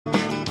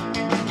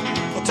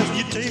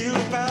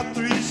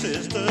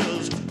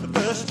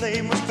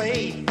name was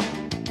faith.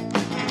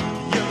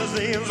 The other's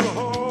names were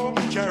hope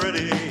and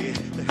charity.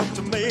 They helped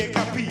to make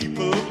our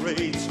people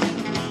great.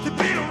 They've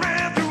been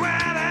around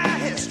throughout our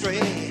history.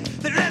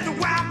 They led the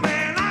white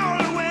man all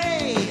the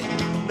way.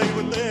 They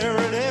were there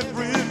at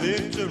every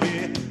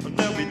victory, and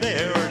they'll be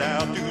there at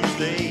our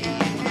doomsday.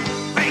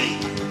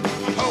 Faith,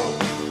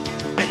 hope,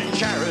 and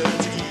charity.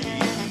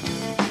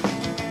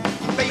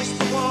 Face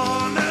the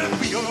one that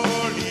we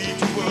all need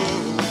to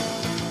know.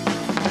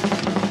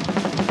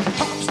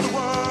 Hope's the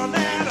one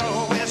that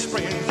always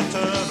springs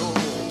eternal.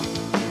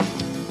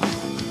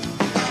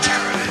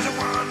 Charity's the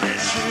one that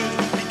should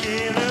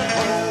begin at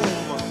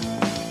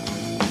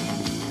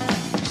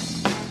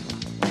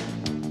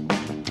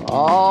home.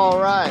 All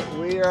right,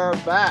 we are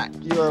back.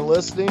 You are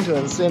listening to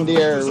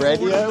Incendiary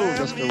Radio with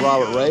Mr.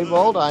 Robert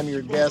Reyvolt. I'm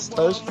your guest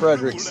host,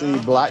 Frederick C.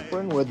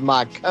 Blackburn, with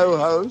my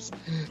co-host,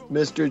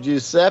 Mr.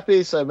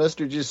 Giuseppe. So,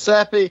 Mr.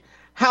 Giuseppe,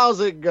 how's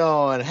it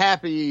going?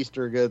 Happy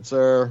Easter, good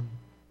sir.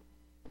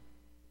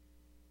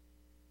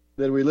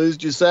 Did we lose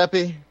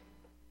Giuseppe?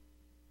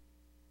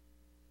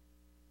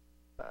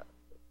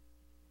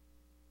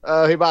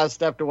 Oh, he might have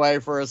stepped away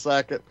for a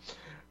second.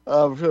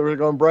 We're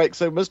going to break.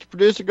 So, Mr.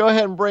 Producer, go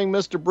ahead and bring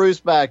Mr. Bruce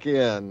back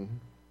in.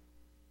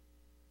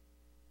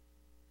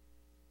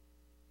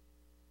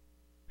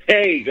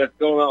 Hey, what's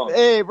going on?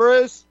 Hey,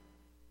 Bruce.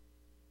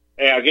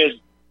 Hey, I guess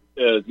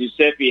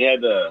Giuseppe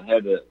had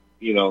to,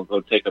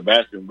 go take a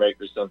bathroom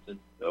break or something.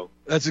 So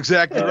that's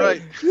exactly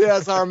right.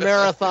 Yes, our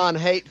marathon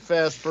hate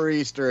fest for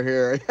Easter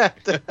here. I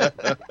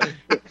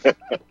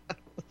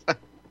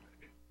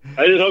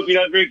just hope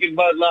you're not drinking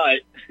Bud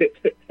Light.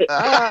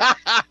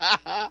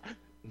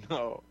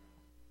 No.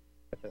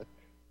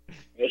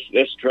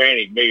 That's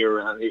training me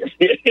around here.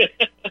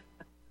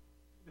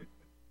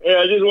 Yeah,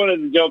 I just wanted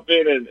to jump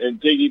in and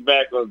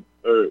piggyback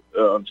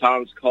on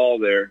Tom's call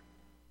there.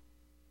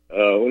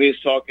 When he was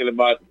talking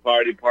about the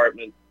fire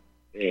department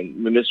and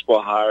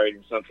municipal hiring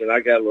and something,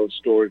 I got a little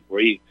story for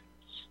you.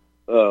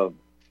 I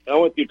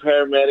went through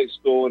paramedic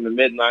school in the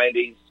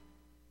mid-'90s,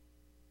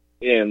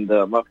 and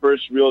my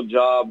first real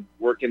job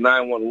working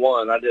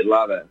 911, I did a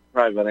lot of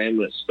private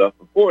ambulance stuff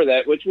before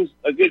that, which was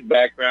a good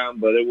background,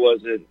 but it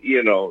wasn't,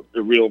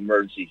 the real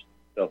emergency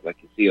stuff like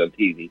you see on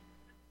TV.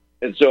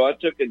 And so I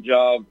took a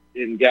job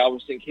in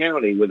Galveston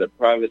County with a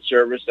private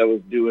service that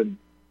was doing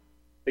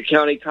the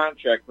county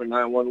contract for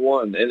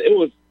 911, and it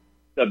was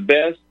the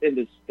best in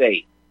the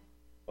state.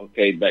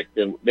 Okay, back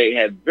then they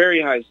had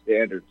very high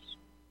standards,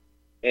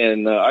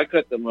 and I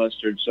cut the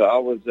mustard, so I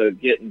was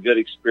getting good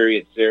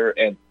experience there.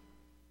 And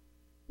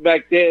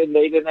back then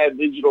they didn't have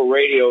digital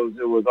radios;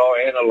 it was all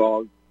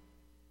analog,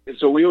 and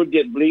so we would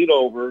get bleed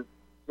over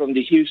from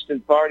the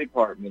Houston Fire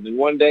Department. And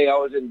one day I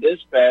was in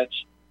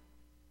dispatch,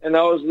 and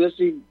I was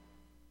listening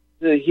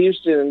to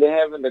Houston, and they're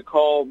having to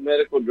call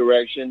medical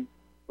direction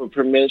for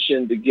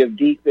permission to give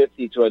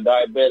D50 to a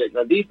diabetic.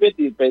 Now, D50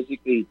 is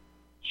basically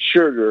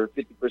sugar,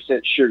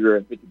 50% sugar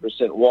and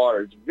 50%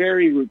 water. It's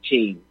very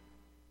routine.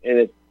 And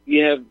if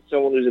you have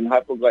someone who's in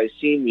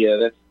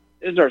hypoglycemia,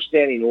 those are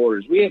standing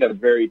orders. We had a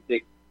very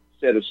thick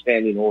set of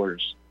standing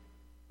orders.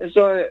 And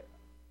so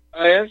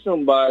I asked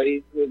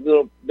somebody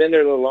who's been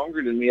there a little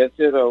longer than me, I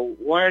said,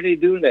 why are they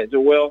doing that? They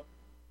said, well,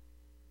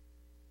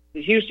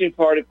 the Houston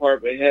Fire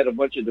Department had a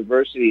bunch of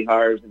diversity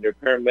hires in their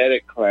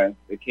paramedic class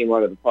that came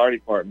out of the fire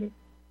department,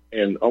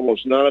 and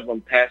almost none of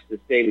them passed the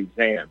state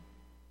exam.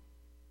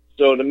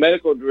 So the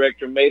medical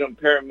director made them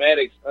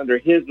paramedics under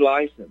his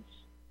license.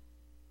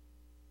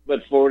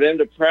 But for them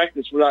to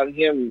practice without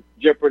him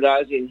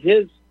jeopardizing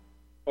his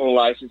own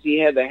license, he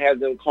had to have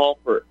them call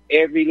for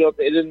every little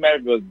thing. It didn't matter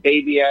if it was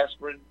baby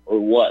aspirin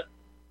or what.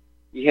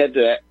 He had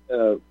to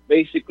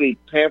basically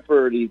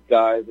pamper these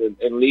guys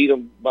and lead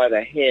them by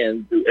the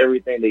hand through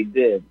everything they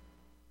did.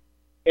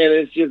 And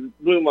it just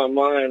blew my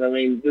mind. I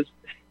mean, this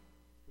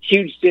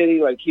huge city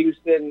like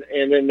Houston,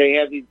 and then they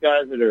have these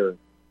guys that are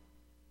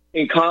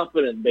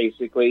incompetent,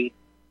 basically,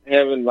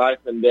 having life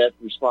and death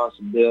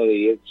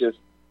responsibility. It's just,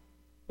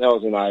 that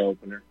was an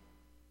eye-opener.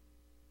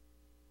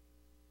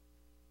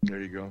 There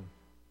you go.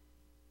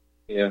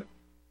 Yeah.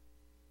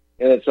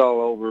 And it's all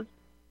over.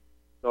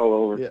 All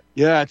over.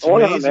 Yeah, it's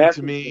amazing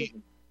to me,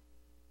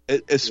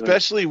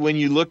 especially when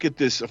you look at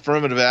this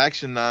affirmative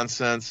action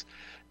nonsense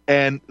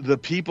and the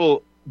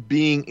people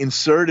being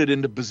inserted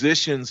into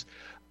positions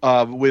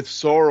with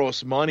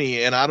Soros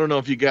money. And I don't know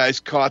if you guys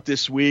caught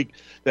this week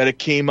that it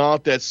came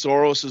out that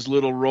Soros's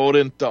little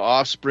rodent, the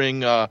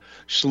offspring, Shlomo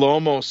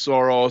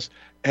Soros,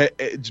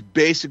 it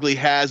basically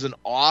has an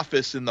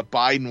office in the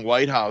Biden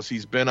White House.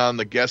 He's been on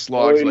the guest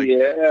logs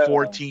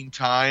 14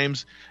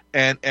 times.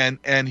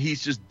 And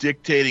he's just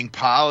dictating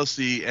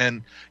policy,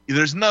 and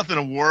there's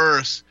nothing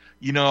worse,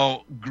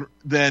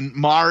 than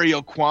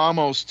Mario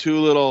Cuomo's two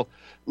little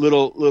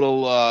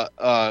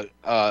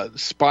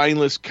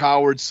spineless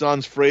coward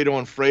sons, Fredo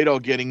and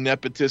Fredo, getting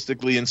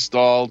nepotistically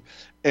installed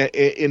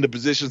into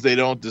positions they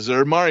don't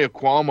deserve. Mario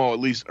Cuomo at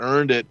least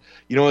earned it.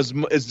 As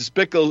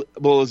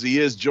despicable as he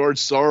is, George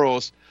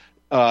Soros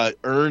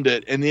earned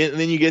it, and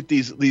then you get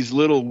these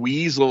little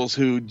weasels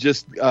who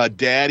just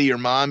daddy or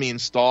mommy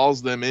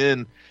installs them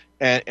in,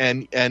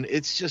 and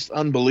it's just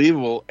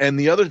unbelievable. And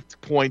the other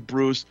point,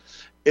 Bruce,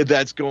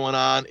 that's going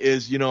on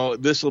is,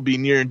 this will be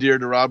near and dear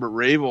to Robert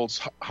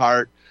Reyvolt's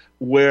heart,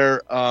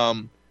 where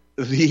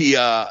that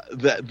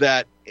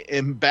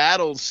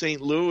embattled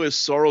St. Louis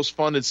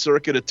Soros-funded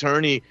circuit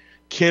attorney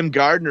Kim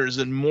Gardner's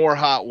in more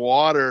hot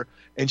water,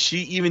 and she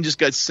even just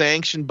got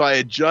sanctioned by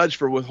a judge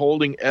for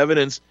withholding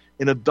evidence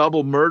in a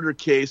double murder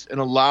case and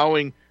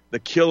allowing the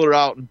killer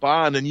out in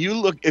bond. And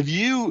if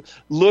you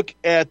look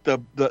at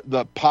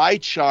the pie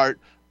chart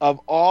of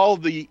all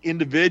the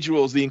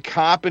individuals, the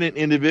incompetent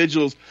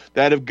individuals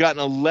that have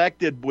gotten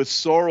elected with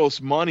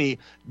Soros money,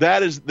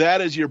 that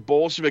is your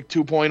Bolshevik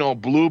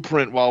 2.0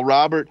 blueprint. While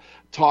Robert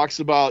talks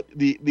about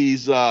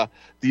these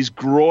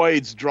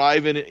groids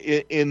driving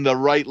in the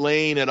right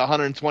lane at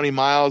 120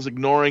 miles,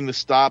 ignoring the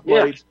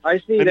stoplights. Yeah, I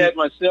see that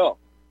myself.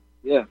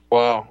 Yeah.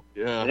 Wow.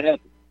 Yeah.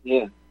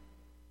 Yeah.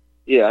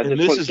 Yeah. And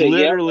this is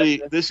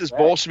literally this is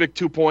Bolshevik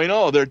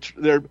 2.0.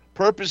 They're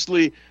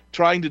purposely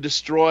trying to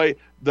destroy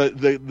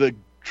the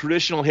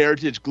traditional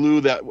heritage glue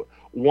that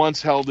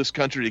once held this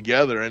country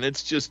together. And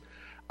it's just,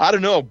 I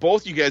don't know,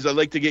 both you guys, I'd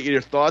like to get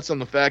your thoughts on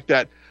the fact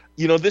that,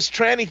 this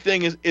tranny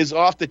thing is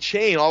off the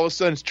chain. All of a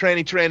sudden it's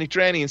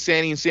tranny,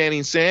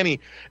 insanity.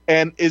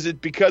 And is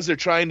it because they're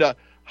trying to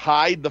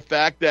hide the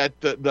fact that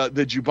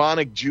the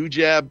bubonic Jew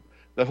jab,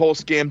 the whole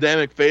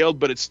scamdemic failed,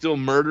 but it's still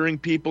murdering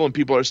people and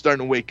people are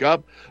starting to wake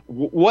up?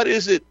 What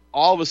is it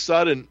all of a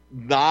sudden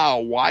now?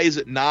 Why is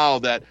it now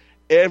that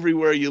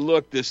everywhere you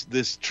look, this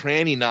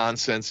tranny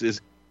nonsense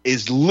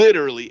is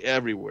literally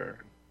everywhere?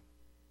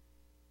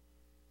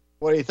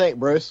 What do you think,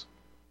 Bruce?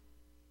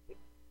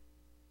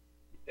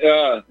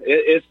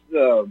 It's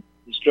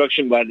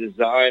destruction by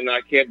design.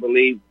 I can't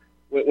believe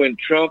when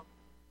Trump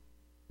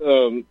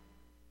won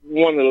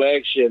the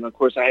election. Of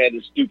course, I had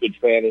a stupid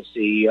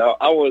fantasy.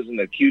 I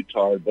wasn't a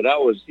cute-tard, but I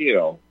was,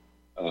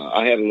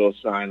 I had a little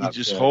sign. You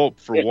just hope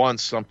for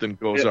once something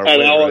goes our way.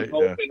 And I was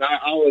hoping. Yeah.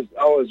 I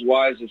was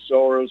wise as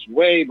Soros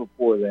way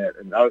before that,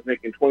 and I was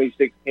thinking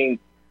 2016.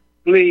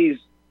 Please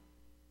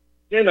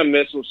send a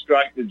missile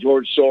strike to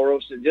George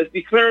Soros and just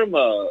declare him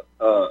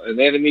an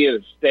enemy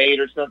of the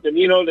state or something.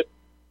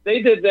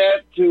 They did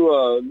that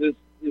to this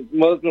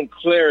Muslim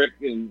cleric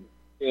in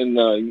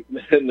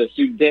the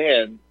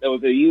Sudan that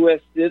was a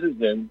U.S.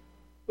 citizen,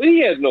 but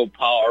he had no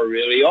power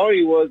really. All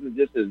he was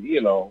just a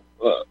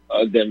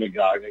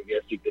demagogue, I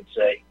guess you could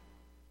say.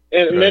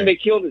 And then they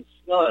killed his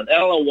son,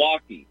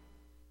 Al-Awlaki,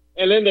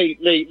 and then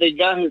they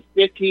got his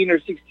 15 or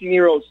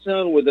 16-year-old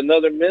son with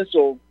another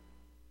missile.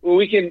 Well,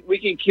 we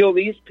can kill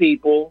these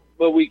people,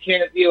 but we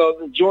can't.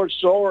 George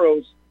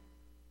Soros.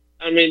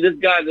 I mean, this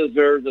guy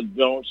deserves a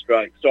drone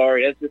strike.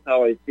 Sorry, that's just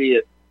how I see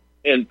it.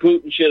 And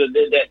Putin should have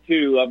did that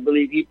too. I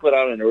believe he put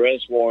out an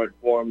arrest warrant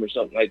for him or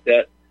something like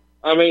that.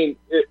 I mean,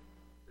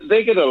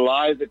 think of the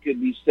lives that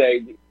could be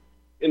saved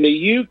in the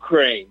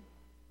Ukraine.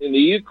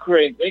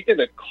 Think of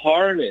the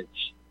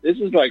carnage. This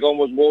is like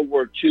almost World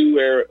War II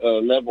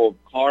era level of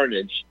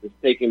carnage that's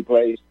taking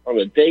place on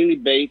a daily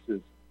basis,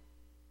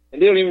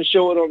 and they don't even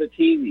show it on the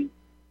TV.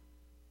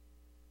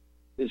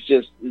 It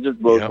just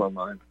blows my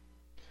mind.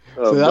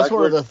 So that's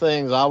one of the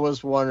things I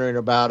was wondering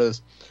about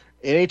is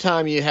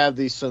anytime you have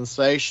these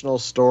sensational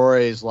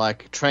stories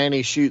like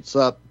tranny shoots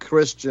up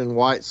Christian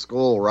white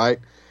school, right?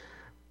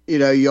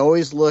 You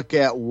always look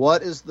at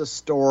what is the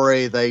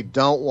story they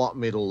don't want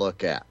me to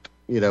look at.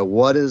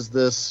 What is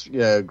this,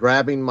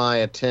 grabbing my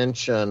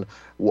attention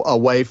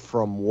away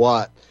from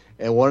what?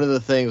 And one of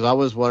the things I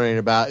was wondering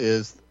about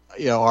is,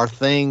 are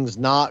things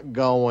not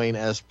going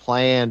as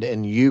planned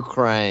in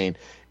Ukraine?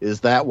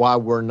 Is that why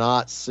we're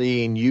not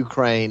seeing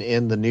Ukraine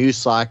in the news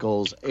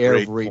cycles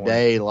every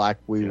day like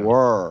we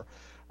were?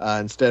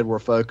 Instead, we're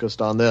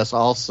focused on this.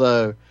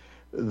 Also,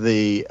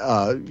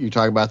 you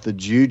talk about the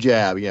Jew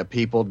jab,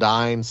 people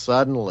dying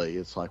suddenly.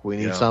 It's like we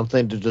need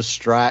something to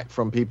distract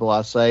from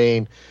people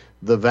saying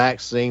the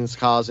vaccine's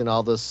causing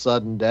all this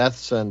sudden death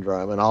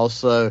syndrome. And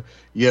also,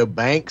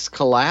 banks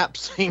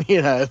collapsing,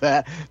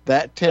 that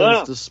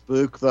tends to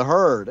spook the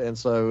herd. And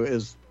so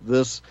is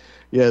this...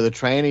 the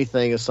tranny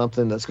thing is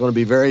something that's going to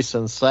be very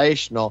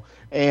sensational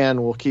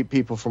and will keep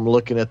people from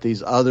looking at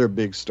these other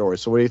big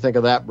stories. So what do you think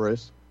of that,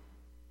 Bruce?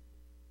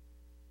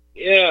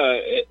 Yeah,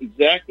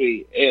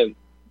 exactly. And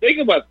think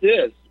about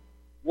this.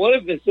 What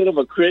if instead of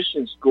a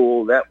Christian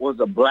school, that was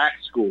a black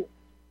school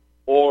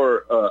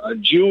or a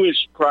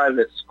Jewish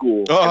private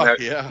school? Oh,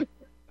 yeah,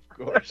 of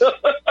course.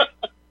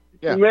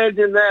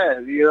 Imagine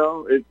that,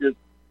 It's just,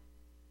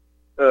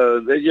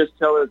 they just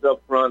tell us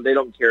up front they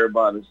don't care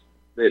about us.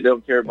 They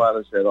don't care about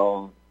us at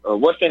all.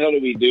 What the hell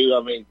do we do?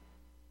 I mean,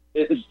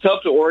 it's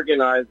tough to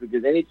organize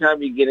because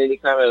anytime you get any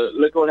kind of,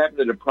 look what happened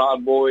to the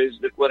Proud Boys,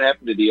 look what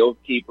happened to the Oath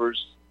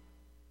Keepers.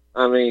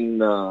 I mean,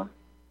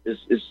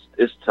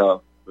 it's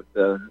tough. But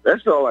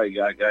that's all I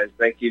got, guys.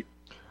 Thank you.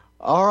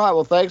 All right.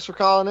 Well, thanks for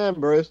calling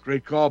in, Bruce.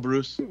 Great call,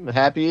 Bruce.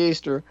 Happy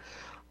Easter.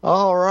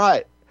 All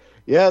right.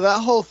 Yeah, that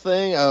whole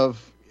thing of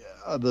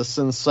the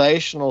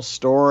sensational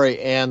story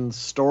and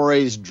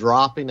stories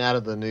dropping out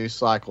of the news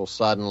cycle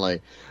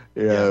suddenly.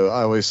 I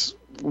always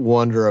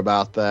wonder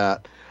about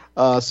that.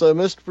 So,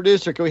 Mr.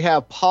 Producer, can we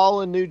have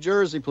Paul in New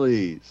Jersey,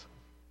 please?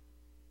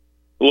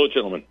 Hello,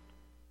 gentlemen.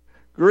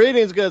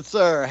 Greetings, good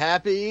sir.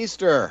 Happy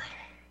Easter.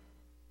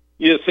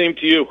 Yeah, same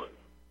to you.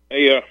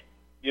 Hey,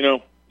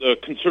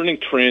 concerning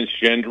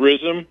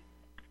transgenderism,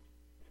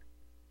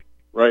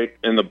 right,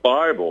 in the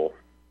Bible,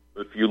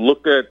 if you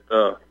look at,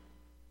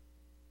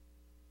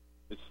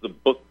 it's the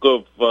book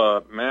of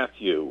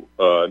Matthew,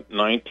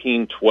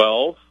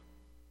 19:12,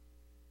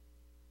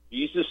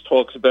 Jesus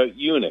talks about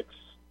eunuchs,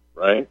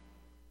 right?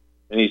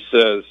 And he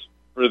says,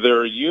 for there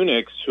are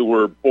eunuchs who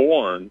were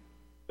born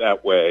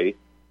that way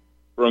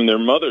from their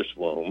mother's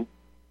womb,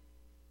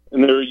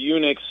 and there are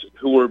eunuchs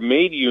who were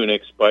made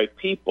eunuchs by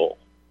people.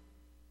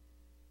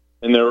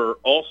 And there are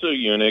also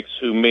eunuchs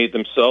who made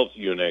themselves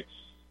eunuchs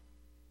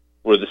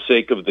for the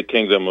sake of the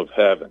kingdom of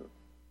heaven.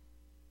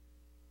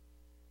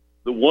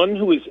 The one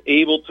who is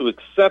able to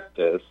accept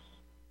this,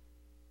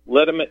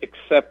 let him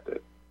accept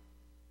it.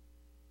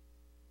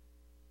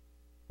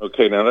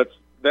 Okay, now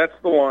that's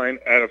the line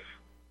out of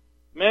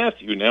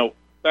Matthew. Now,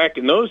 back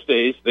in those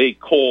days, they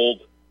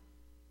called,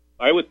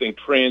 I would think,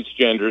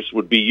 transgenders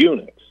would be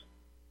eunuchs.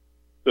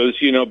 Because,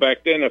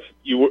 back then,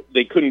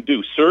 they couldn't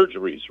do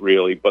surgeries,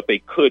 really, but they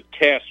could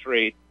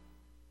castrate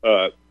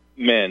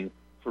men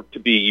to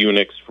be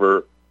eunuchs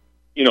for,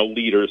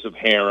 leaders of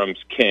harems,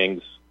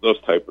 kings, those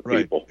type of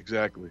people. Right,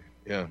 exactly,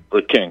 yeah.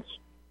 For kings,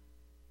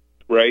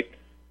 right?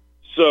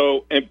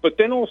 So, but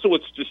then also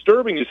what's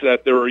disturbing is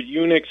that there are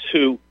eunuchs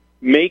who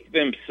make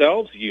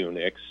themselves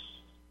eunuchs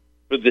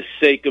for the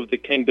sake of the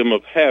kingdom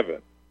of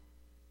heaven,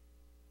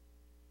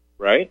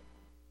 right?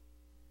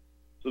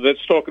 So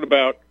that's talking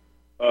about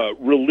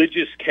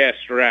religious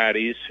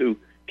castratis who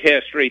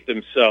castrate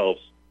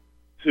themselves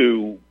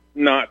to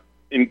not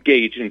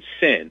engage in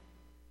sin,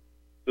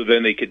 so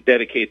then they could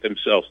dedicate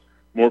themselves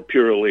more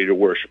purely to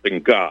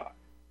worshiping God.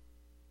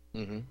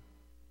 Mm-hmm.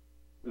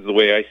 This is the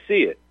way I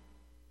see it.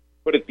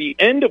 But at the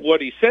end of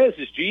what he says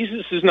is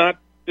Jesus is not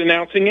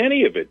denouncing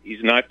any of it.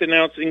 He's not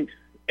denouncing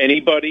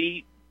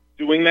anybody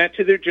doing that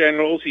to their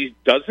genitals. He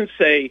doesn't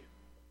say,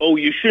 oh,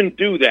 you shouldn't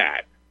do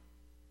that.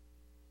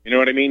 You know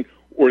what I mean?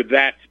 Or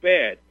that's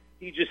bad.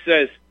 He just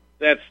says,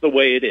 that's the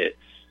way it is.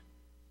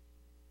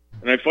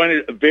 And I find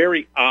it a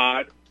very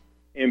odd,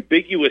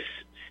 ambiguous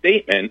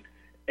statement.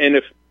 And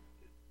if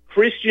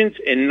Christians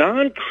and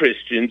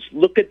non-Christians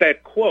look at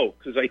that quote,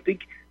 because I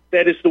think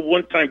that is the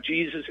one time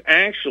Jesus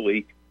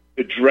actually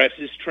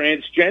addresses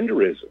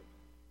transgenderism.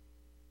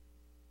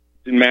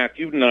 It's in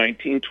Matthew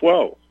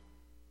 19:12.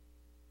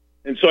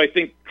 And so I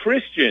think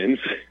Christians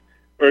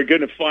are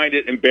going to find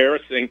it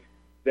embarrassing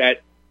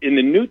that in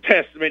the New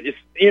Testament,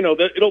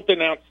 it'll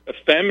denounce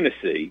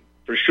effeminacy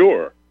for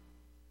sure,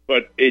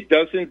 but it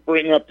doesn't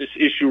bring up this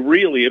issue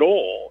really at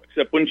all,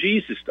 except when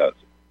Jesus does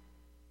it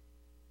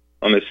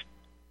on this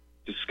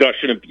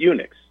discussion of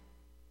eunuchs.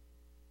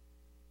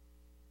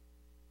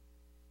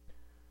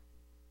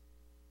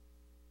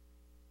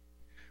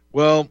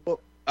 Well,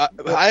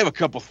 I have a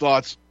couple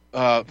thoughts.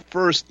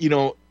 First,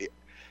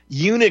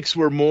 eunuchs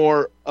were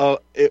more.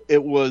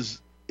 It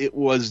was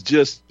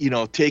just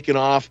taken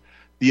off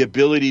the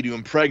ability to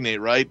impregnate,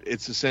 right?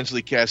 It's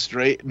essentially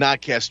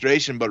not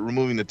castration, but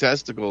removing the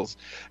testicles.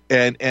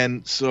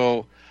 And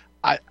so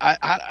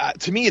I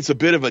to me, it's a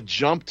bit of a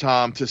jump,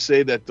 Tom, to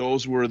say that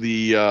those were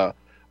the,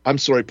 I'm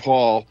sorry,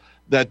 Paul,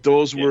 that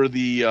those were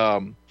the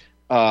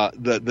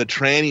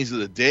trannies of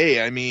the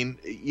day. I mean,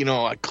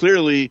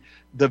 clearly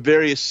the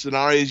various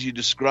scenarios you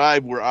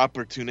described were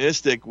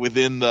opportunistic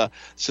within the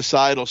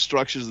societal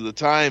structures of the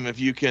time. If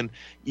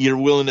you're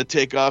willing to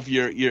take off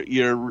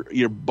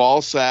your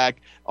ball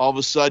sack, all of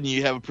a sudden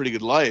you have a pretty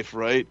good life,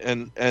 right?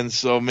 And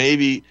so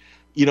maybe,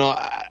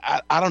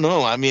 I don't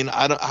know. I mean,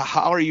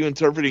 how are you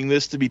interpreting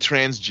this to be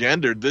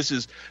transgendered? This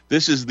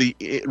is the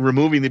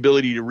removing the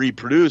ability to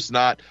reproduce,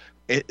 not.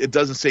 It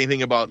doesn't say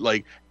anything about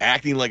like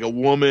acting like a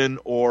woman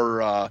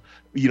or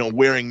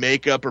wearing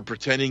makeup or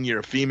pretending you're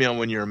a female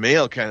when you're a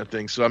male kind of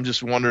thing. So I'm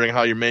just wondering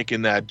how you're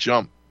making that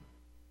jump.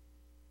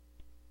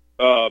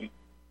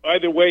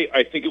 Either way,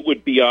 I think it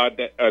would be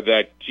odd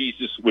that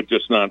Jesus would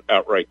just not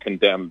outright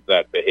condemn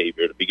that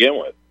behavior to begin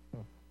with.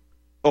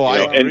 Oh,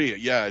 I agree.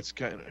 Yeah, it's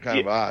kind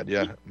of odd.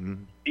 Yeah.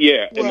 Mm-hmm.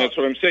 Yeah, and that's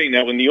what I'm saying.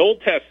 Now, in the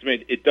Old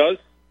Testament, it does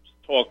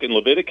talk in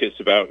Leviticus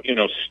about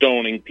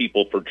stoning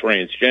people for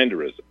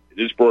transgenderism.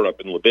 It is brought up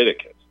in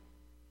Leviticus.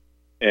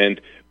 And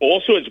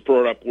also it's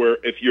brought up where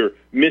if you're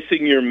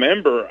missing your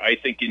member, I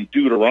think in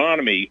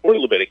Deuteronomy or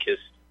Leviticus,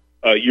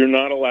 you're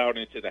not allowed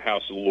into the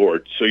house of the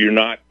Lord. So you're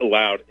not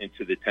allowed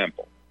into the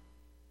temple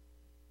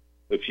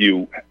if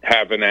you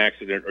have an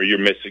accident or you're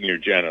missing your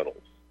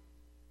genitals.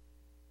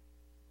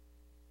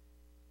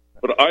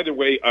 But either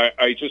way,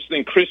 I just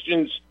think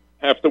Christians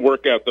have to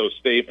work out those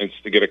statements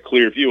to get a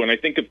clear view. And I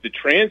think if the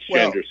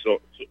transgender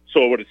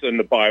saw what it said in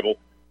the Bible,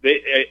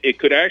 it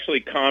could actually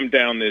calm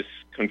down this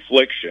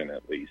confliction,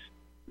 at least,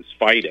 this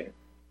fighting.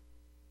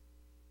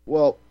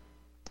 Well,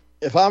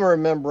 if I'm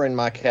remembering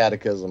my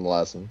catechism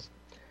lessons,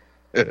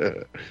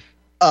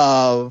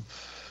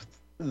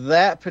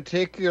 that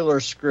particular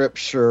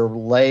scripture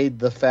laid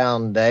the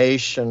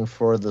foundation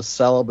for the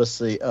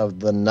celibacy of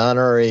the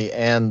nunnery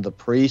and the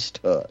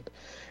priesthood.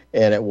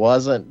 And it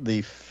wasn't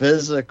the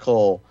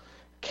physical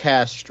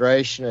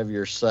castration of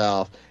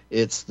yourself,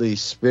 it's the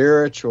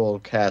spiritual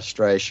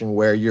castration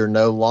where you're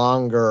no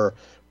longer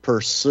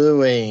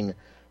pursuing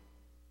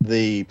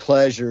the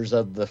pleasures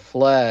of the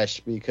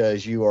flesh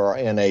because you are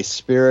in a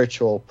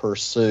spiritual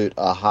pursuit,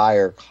 a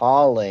higher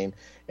calling,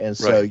 and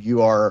so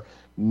you are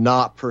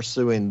not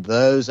pursuing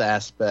those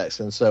aspects,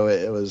 and so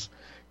it was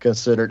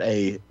considered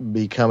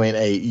becoming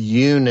a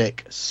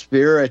eunuch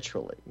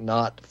spiritually,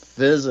 not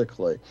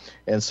physically.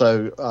 And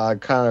so I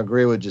kind of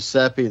agree with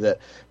Giuseppe that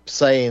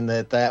saying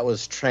that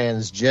was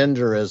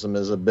transgenderism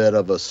is a bit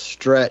of a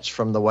stretch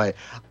from the way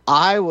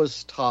I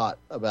was taught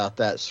about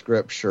that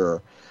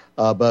scripture,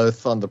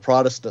 both on the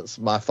Protestants.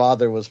 My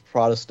father was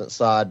Protestant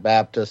side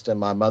Baptist, and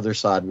my mother's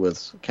side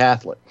was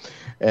Catholic.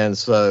 And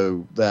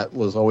so that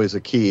was always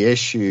a key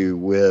issue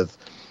with,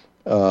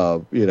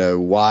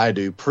 why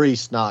do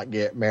priests not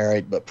get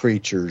married but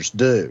preachers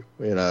do?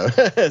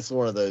 It's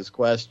one of those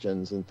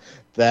questions. And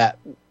that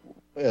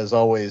is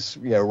always,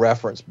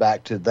 referenced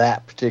back to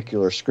that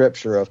particular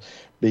scripture of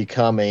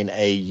becoming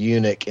a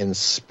eunuch in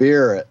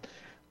spirit.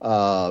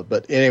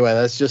 But anyway,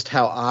 that's just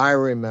how I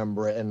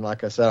remember it. And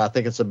like I said, I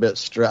think it's a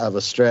bit of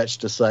a stretch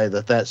to say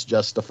that that's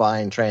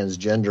justifying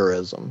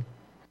transgenderism.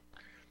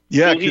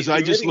 Yeah, because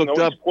I just looked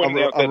up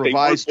a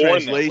revised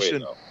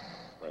translation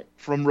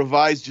from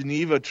Revised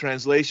Geneva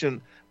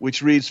translation,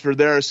 which reads, "For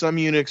there are some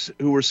eunuchs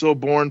who were so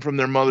born from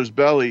their mother's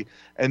belly,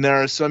 and there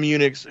are some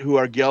eunuchs who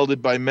are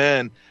gelded by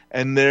men,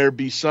 and there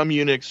be some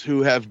eunuchs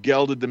who have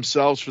gelded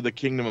themselves for the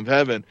kingdom of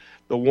heaven.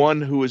 The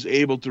one who is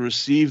able to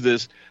receive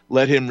this,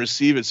 let him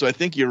receive it." So I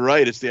think you're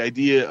right. It's the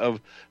idea of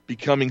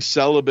becoming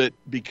celibate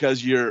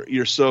because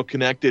you're so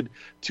connected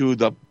to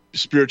the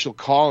spiritual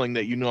calling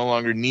that you no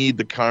longer need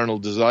the carnal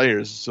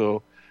desires.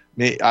 So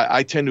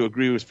I tend to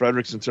agree with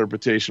Frederick's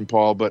interpretation,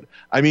 Paul. But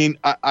I mean,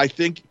 I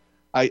think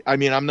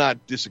I'm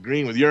not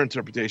disagreeing with your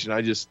interpretation.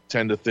 I just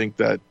tend to think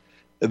that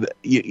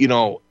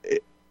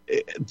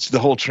it's the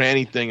whole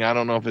tranny thing. I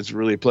don't know if it's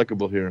really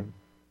applicable here.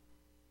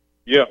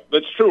 Yeah,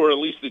 that's true, or at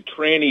least the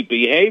tranny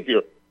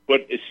behavior.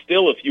 But it's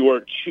still, if you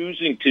are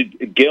choosing to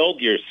geld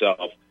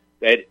yourself,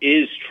 that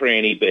is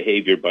tranny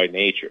behavior by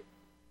nature.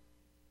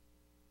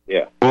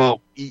 Yeah.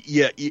 Well,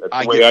 yeah,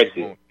 that's the way I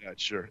see it. Yeah,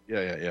 sure.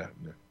 Yeah.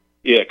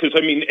 Yeah, because,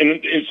 and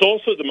it's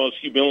also the most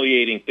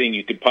humiliating thing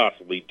you could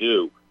possibly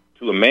do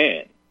to a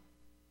man,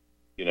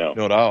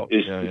 No doubt.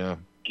 Is to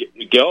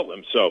geld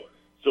them. So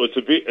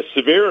it's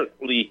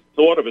severely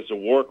thought of as a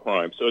war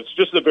crime. So it's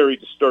just a very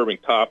disturbing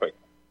topic.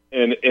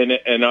 And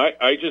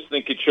I just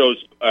think it shows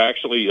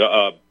actually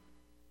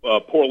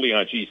poorly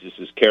on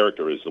Jesus'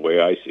 character is the way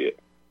I see it.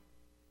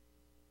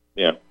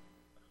 Yeah.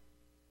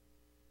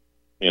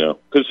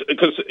 Because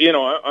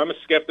I'm a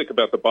skeptic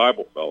about the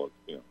Bible, fellas.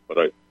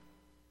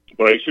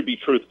 But I should be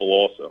truthful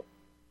also.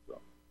 So.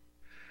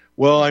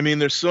 Well, I mean,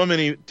 there's so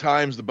many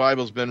times the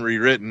Bible's been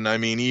rewritten. I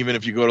mean, even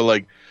if you go to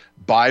like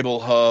Bible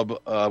Hub,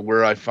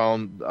 where I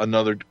found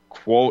another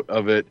quote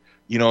of it,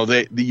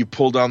 you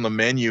pull down the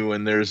menu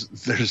and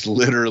there's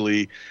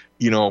literally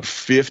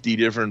 50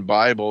 different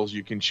Bibles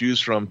you can choose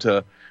from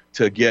to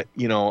get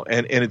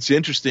and it's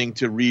interesting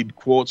to read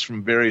quotes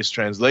from various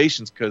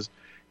translations because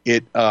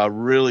it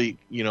really,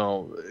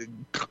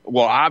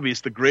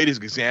 obvious. The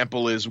greatest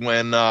example is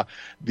when the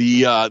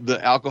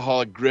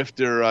alcoholic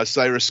grifter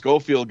Cyrus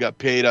Scofield got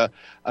paid a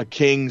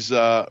king's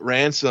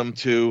ransom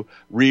to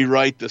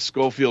rewrite the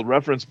Scofield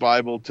Reference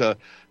Bible to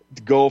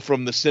go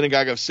from the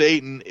synagogue of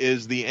Satan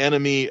is the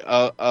enemy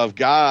of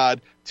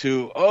God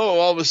to,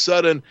 all of a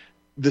sudden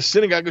the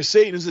synagogue of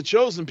Satan is the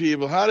chosen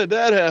people. How did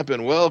that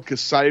happen? Well, because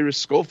Cyrus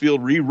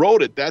Scofield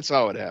rewrote it. That's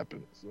how it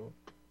happened. So.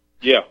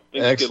 Yeah.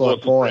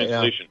 Excellent point.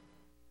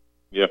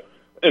 Yeah.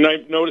 And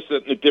I've noticed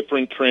that in the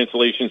different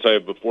translations I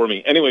have before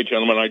me. Anyway,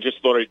 gentlemen, I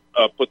just thought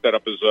I'd put that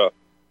up as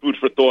food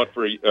for thought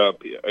for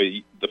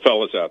the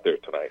fellas out there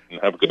tonight.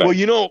 And have a good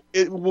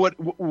night. Well,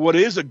 what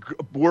is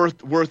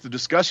worth the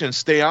discussion,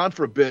 stay on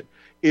for a bit,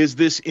 is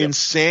this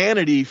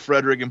insanity,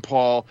 Frederick and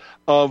Paul,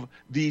 of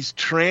these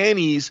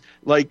trannies.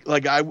 Like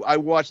I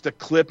watched a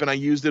clip and I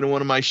used it in one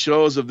of my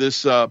shows of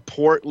this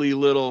portly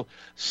little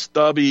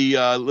stubby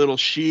little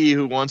she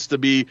who wants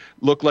to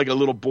look like a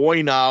little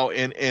boy now,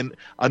 and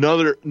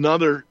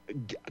another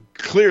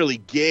clearly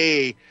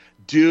gay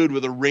dude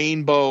with a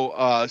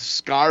rainbow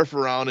scarf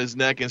around his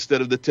neck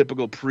instead of the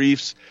typical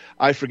briefs.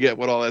 I forget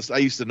what all that is. I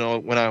used to know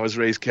it when I was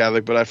raised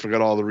Catholic, but I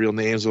forgot all the real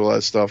names of all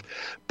that stuff.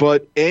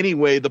 But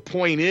anyway, the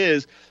point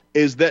is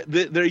that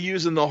they're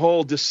using the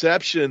whole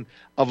deception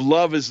of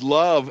love is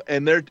love,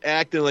 and they're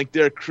acting like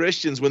they're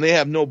Christians when they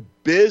have no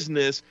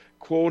business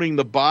quoting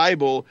the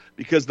Bible,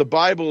 because the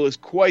Bible is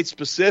quite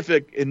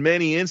specific in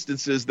many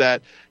instances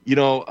that,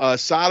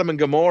 Sodom and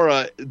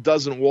Gomorrah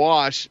doesn't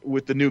wash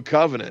with the new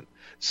covenant.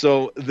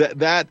 So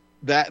that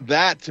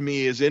that to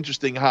me is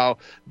interesting. How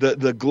the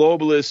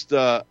globalist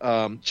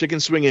chicken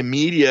swinging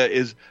media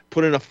is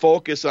putting a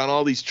focus on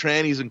all these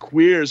trannies and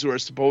queers who are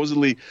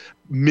supposedly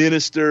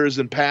ministers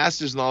and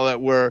pastors and all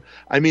that. Where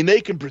I mean,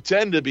 they can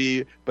pretend to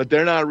be, but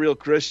they're not real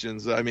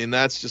Christians. I mean,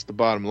 that's just the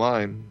bottom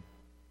line.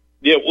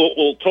 Yeah,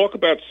 we'll talk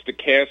about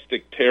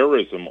stochastic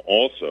terrorism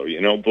also.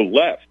 The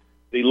left,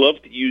 they love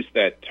to use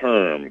that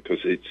term because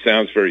it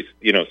sounds very,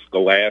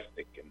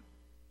 scholastic and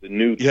the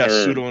new term. Yeah,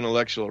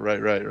 pseudo-intellectual,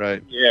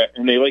 right. Yeah,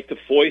 and they like to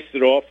foist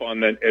it off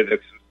on that.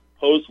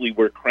 Supposedly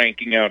we're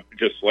cranking out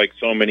just like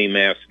so many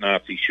mass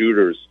Nazi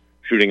shooters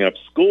shooting up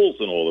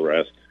schools and all the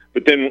rest.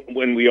 But then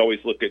when we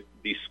always look at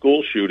these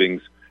school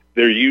shootings,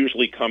 they're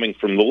usually coming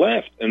from the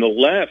left. And the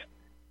left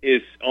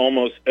is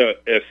almost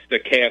a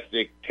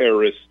stochastic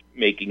terrorist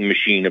making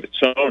machine of its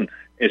own,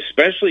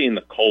 especially in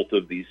the cult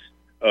of these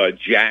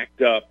jacked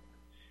up,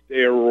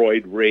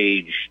 steroid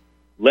rage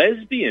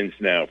lesbians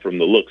now, from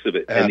the looks of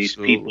it. Absolutely. And these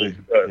people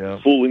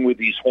fooling with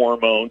these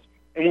hormones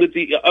and with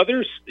the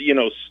other,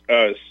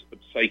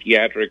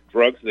 psychiatric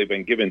drugs they've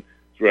been given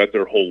throughout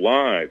their whole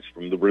lives,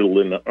 from the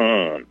Ritalin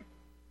on.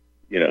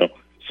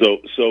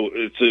 So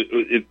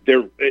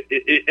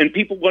and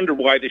people wonder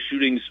why the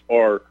shootings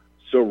are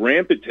so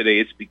rampant today.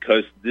 It's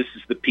because this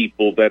is the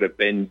people that have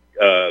been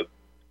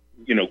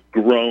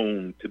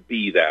grown to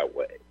be that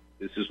way.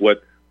 This is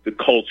what the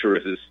culture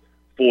has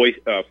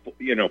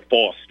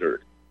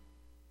fostered.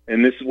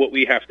 And this is what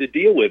we have to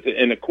deal with.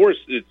 And, of course,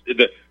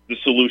 the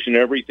solution to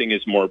everything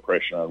is more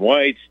oppression on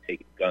whites,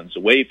 taking guns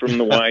away from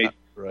the whites.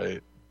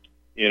 Right.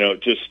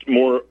 Just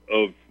more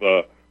of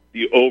the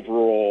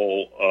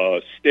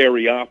overall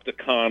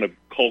stereopticon of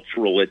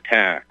cultural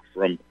attack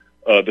from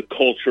the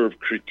culture of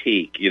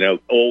critique,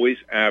 always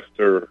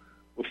after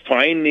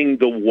finding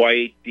the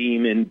white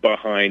demon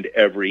behind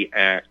every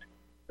act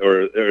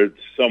or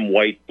some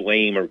white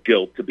blame or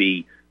guilt to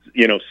be,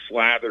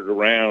 slathered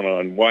around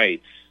on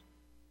whites.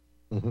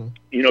 Mm-hmm.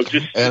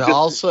 The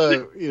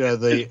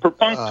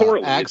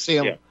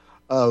axiom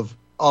of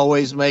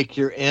always make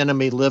your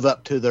enemy live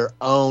up to their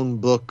own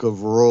book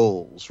of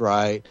rules,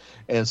 right?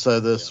 And so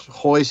this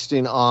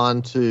hoisting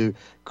on to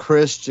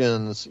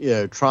Christians,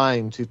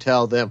 trying to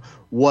tell them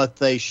what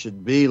they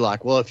should be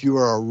like. Well, if you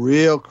were a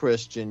real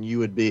Christian, you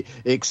would be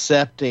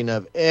accepting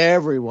of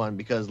everyone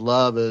because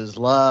love is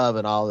love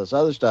and all this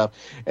other stuff.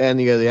 And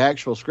the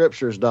actual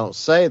scriptures don't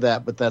say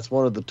that, but that's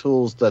one of the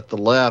tools that the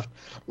left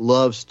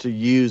loves to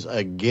use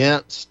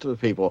against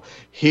people.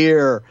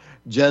 Here,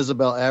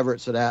 Jezebel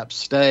Everett's at App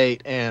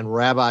State and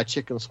Rabbi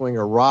Chicken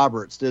Swinger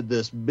Roberts did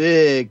this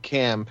big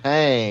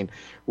campaign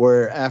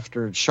where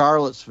after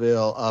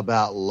Charlottesville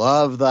about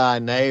love thy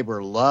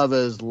neighbor, love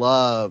is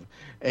love,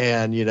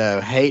 and,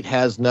 hate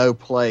has no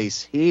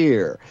place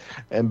here.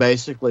 And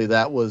basically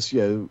that was,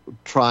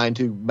 trying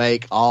to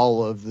make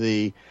all of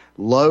the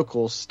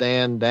locals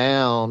stand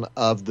down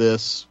of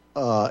this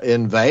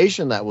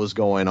invasion that was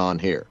going on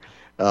here.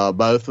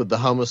 Both with the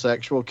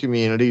homosexual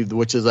community,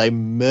 which is a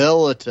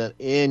militant,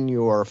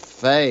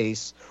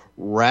 in-your-face,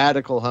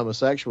 radical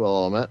homosexual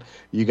element.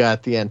 You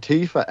got the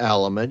Antifa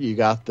element. You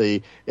got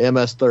the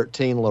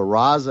MS-13 La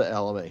Raza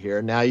element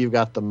here. Now you've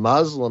got the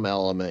Muslim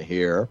element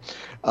here.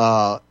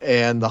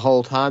 And the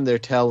whole time they're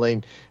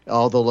telling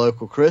all the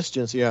local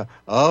Christians,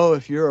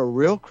 if you're a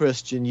real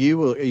Christian,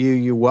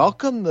 you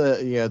welcome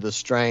the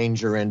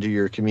stranger into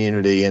your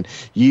community and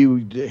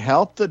you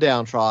help the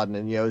downtrodden.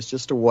 And it's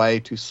just a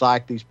way to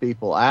psych these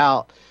people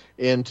out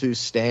into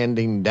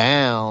standing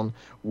down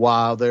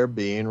while they're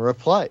being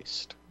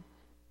replaced.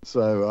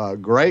 So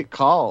great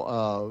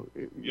call.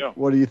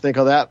 What do you think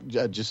of that,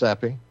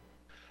 Giuseppe?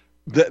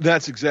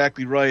 That's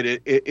exactly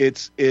right.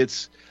 It's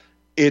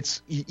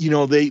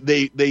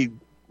they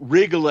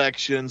rig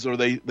elections, or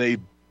they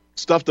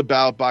stuff the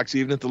ballot box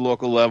even at the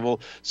local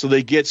level, so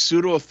they get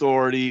pseudo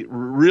authority.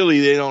 Really,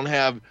 they don't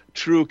have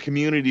true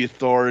community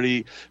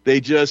authority. They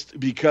just,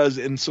 because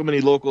in so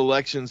many local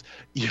elections,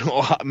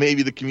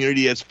 maybe the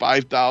community has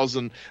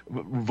 5,000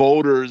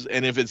 voters,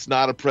 and if it's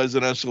not a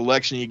presidential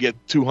election, you get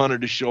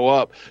 200 to show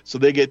up. So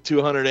they get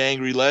 200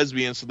 angry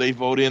lesbians, so they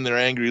vote in their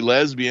angry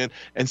lesbian,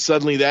 and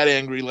suddenly that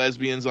angry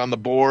lesbian's on the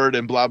board,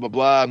 and blah, blah,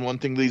 blah, and one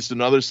thing leads to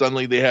another.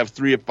 Suddenly they have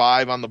 3 or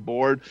 5 on the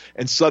board,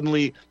 and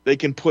suddenly they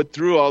can put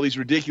through all these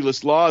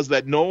ridiculous laws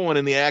that no one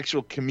in the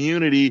actual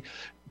community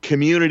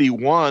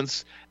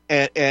wants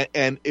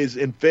and is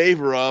in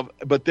favor of.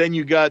 But then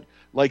you got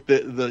like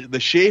the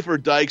Schaefer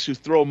dykes who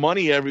throw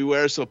money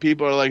everywhere, so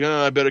people are like,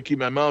 I better keep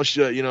my mouth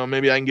shut,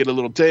 maybe I can get a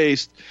little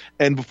taste.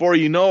 And before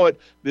you know it,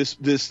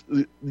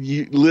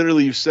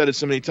 you've said it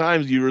so many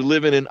times, you were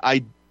living in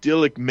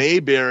idyllic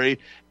Mayberry,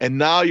 and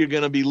now you're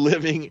going to be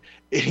living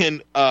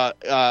in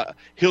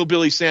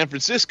hillbilly San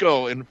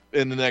Francisco in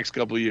the next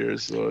couple of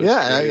years. So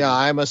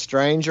I'm a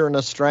stranger in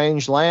a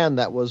strange land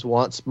that was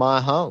once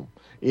my home.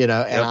 And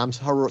I'm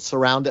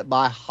surrounded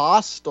by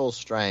hostile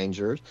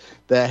strangers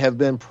that have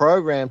been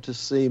programmed to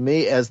see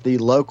me as the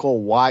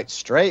local white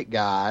straight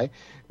guy,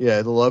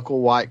 the local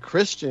white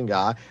Christian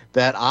guy,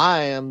 that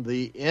I am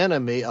the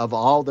enemy of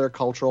all their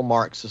cultural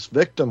Marxist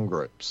victim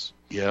groups.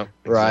 Yeah.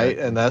 Right.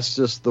 Exactly. And that's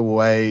just the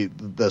way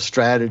the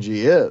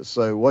strategy is.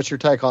 So what's your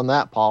take on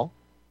that, Paul?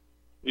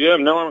 Yeah,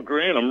 no, I'm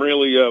agreeing. I'm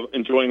really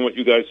enjoying what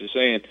you guys are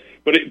saying.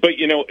 But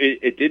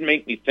it did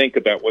make me think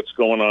about what's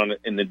going on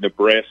in the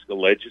Nebraska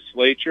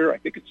legislature. I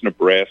think it's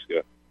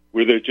Nebraska,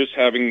 where they're just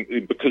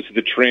having, because of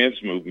the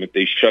trans movement,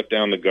 they shut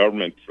down the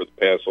government for the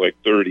past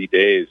 30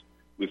 days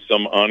with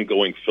some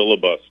ongoing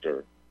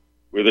filibuster,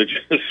 where they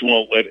just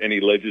won't let any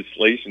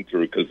legislation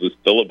through because this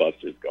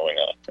filibuster is going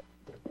on.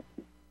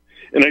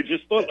 And I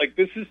just thought,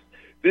 this is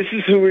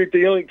who we're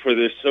dealing for.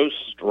 They're so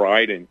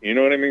strident. You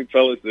know what I mean,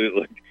 fellas?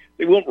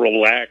 They won't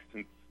relax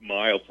and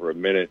smile for a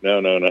minute.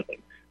 No.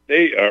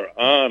 They are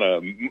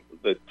on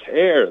the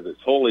tear, this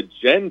whole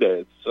agenda.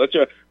 It's such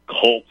a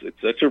cult.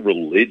 It's such a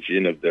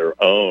religion of their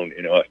own,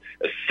 a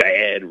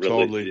sad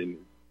religion.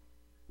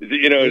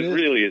 Totally. It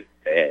really is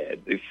sad.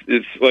 It's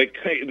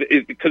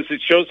because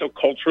it shows how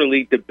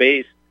culturally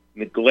debased,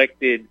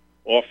 neglected,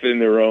 off in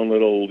their own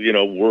little,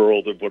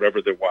 world of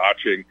whatever they're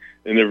watching,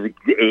 and their, and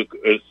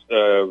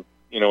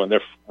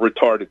their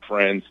retarded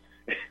friends.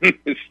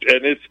 It's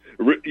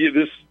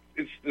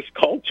this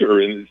culture,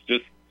 and it's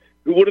just,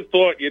 who would have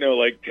thought,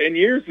 10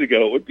 years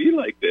ago it would be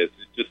like this?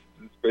 It's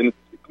been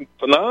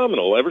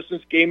phenomenal ever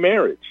since gay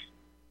marriage.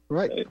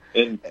 Right.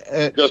 And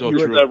just so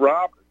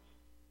Roberts.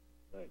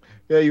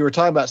 Yeah, you were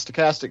talking about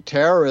stochastic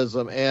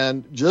terrorism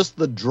and just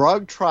the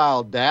drug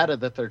trial data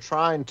that they're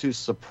trying to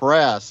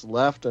suppress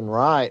left and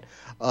right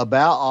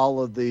about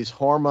all of these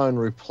hormone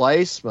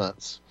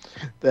replacements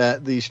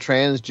that these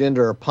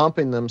transgender are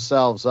pumping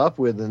themselves up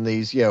with in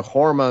these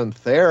hormone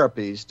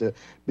therapies to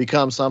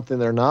become something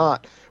they're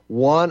not.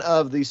 One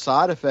of the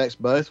side effects,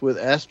 both with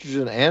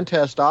estrogen and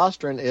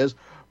testosterone, is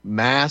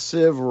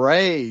massive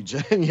rage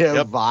and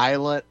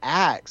violent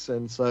acts.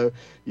 And so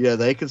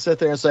they could sit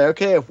there and say,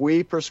 okay, if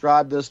we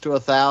prescribe this to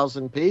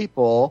 1,000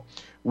 people,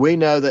 we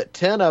know that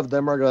 10 of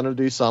them are going to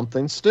do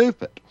something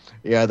stupid.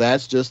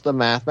 That's just the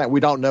math. We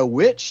don't know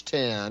which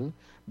 10,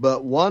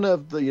 but one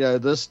of the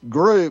this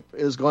group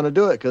is going to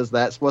do it because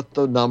that's what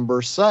the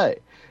numbers say.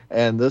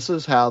 And this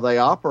is how they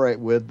operate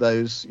with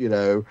those.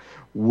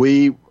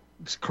 We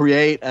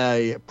create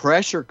a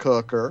pressure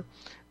cooker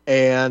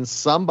and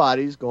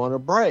somebody's going to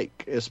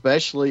break,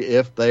 especially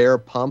if they're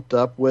pumped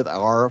up with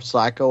our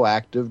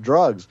psychoactive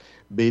drugs,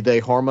 be they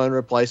hormone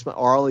replacement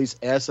or all these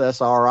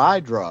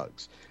SSRI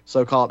drugs,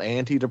 so-called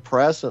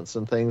antidepressants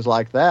and things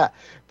like that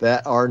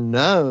are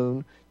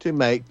known to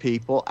make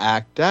people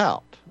act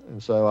out.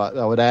 And so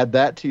I would add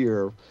that to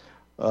your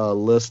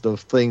list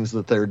of things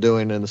that they're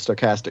doing in the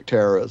stochastic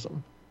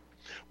terrorism.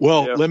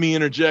 Well, let me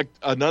interject.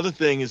 Another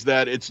thing is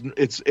that it's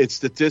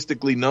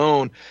statistically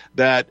known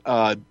that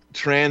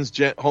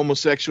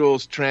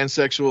homosexuals,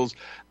 transsexuals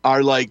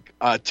are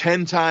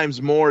 10 times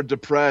more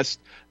depressed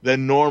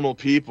than normal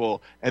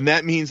people, and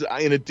that means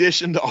in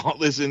addition to all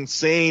this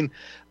insane,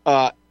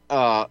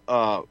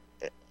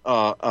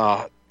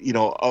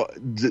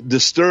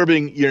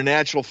 disturbing your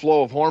natural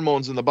flow of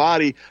hormones in the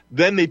body,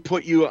 then they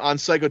put you on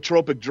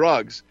psychotropic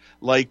drugs.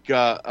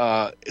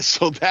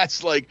 So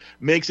that's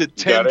makes it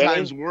 10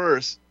 times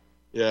worse.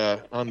 Yeah,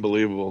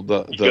 unbelievable.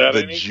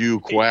 The Jew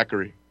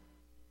quackery.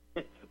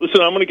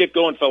 Listen, I'm going to get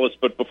going, fellas,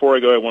 but before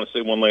I go, I want to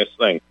say one last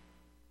thing.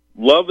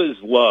 Love is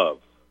love,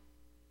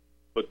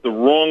 but the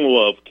wrong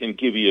love can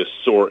give you a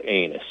sore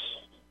anus.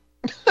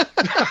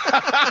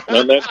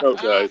 On that note,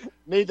 guys.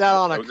 Need that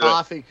on a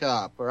coffee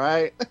cup,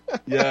 right?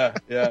 Yeah,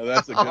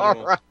 that's a good All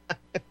one. Right.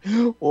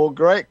 Well,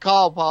 great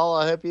call, Paul.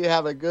 I hope you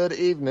have a good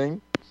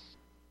evening.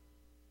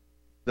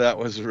 That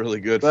was really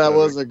good. That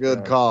was a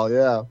good call,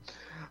 yeah.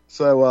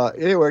 So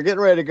anyway, we're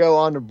getting ready to go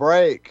on to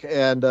break.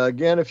 And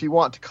again, if you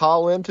want to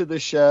call into the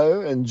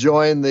show and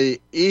join the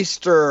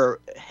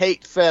Easter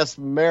Hate Fest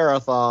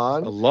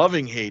Marathon. A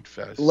loving Hate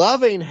Fest.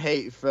 Loving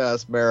Hate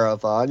Fest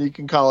Marathon. You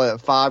can call it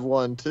at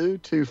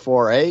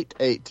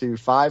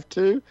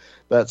 512-248-8252.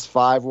 That's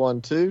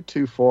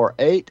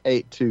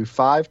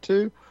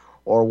 512-248-8252.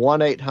 Or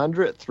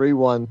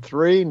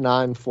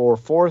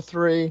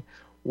 1-800-313-9443.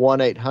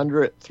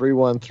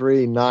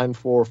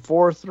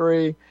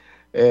 1-800-313-9443.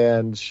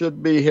 And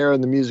should be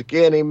hearing the music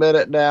any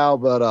minute now,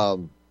 but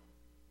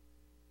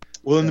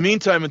well, in the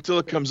meantime, until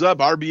it comes up,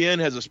 RBN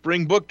has a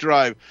spring book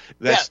drive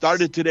that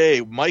started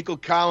today. Michael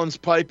Collins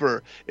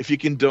Piper. If you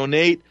can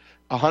donate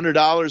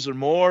 $100 or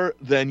more,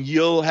 then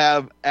you'll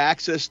have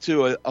access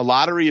to a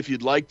lottery if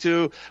you'd like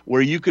to,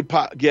 where you could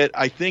get,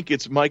 I think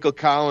it's Michael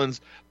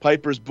Collins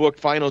Piper's book,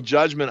 Final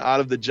Judgment, out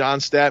of the John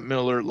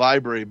Stadtmiller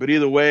Library. But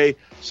either way,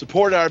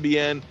 support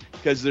RBN,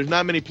 because there's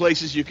not many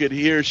places you could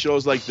hear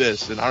shows like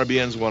this, and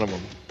RBN's one of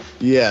them.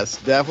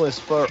 Yes, definitely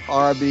support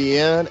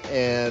RBN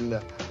and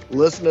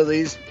listen to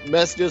these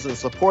messages and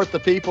support the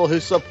people who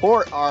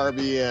support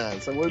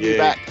RBN. So we'll be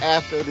back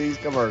after these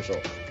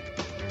commercials.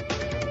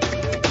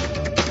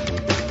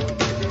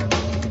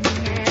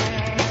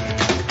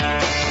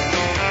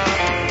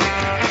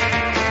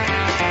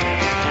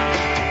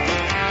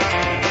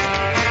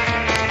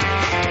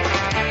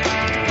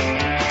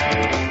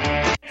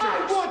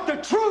 I want the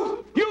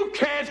truth. You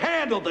can't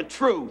handle the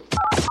truth.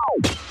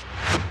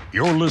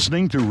 You're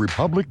listening to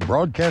Republic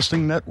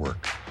Broadcasting Network.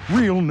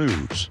 Real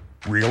news,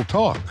 real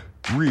talk,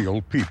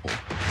 real people.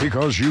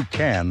 Because you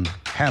can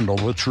handle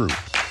the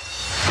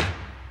truth.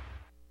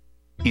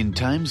 In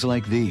times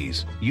like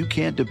these, you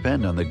can't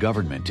depend on the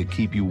government to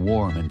keep you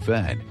warm and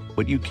fed,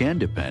 but you can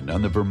depend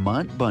on the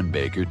Vermont Bun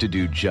Baker to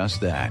do just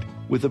that.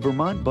 With the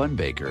Vermont Bun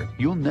Baker,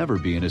 you'll never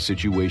be in a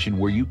situation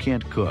where you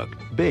can't cook,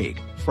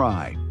 bake,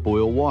 fry,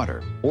 boil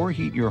water, or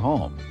heat your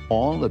home,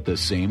 all at the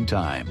same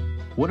time.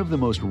 One of the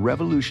most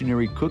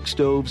revolutionary cook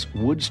stoves,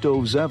 wood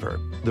stoves ever,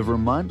 the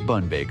Vermont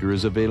Bun Baker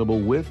is available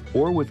with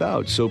or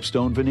without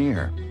soapstone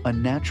veneer, a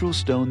natural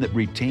stone that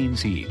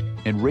retains heat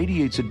and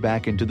radiates it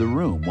back into the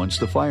room once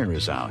the fire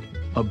is out.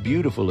 A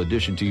beautiful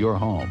addition to your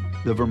home,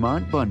 the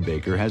Vermont Bun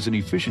Baker has an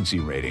efficiency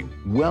rating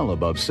well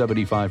above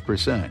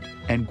 75%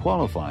 and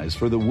qualifies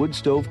for the wood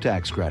stove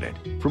tax credit.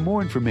 For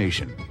more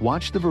information,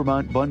 watch the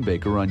Vermont Bun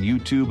Baker on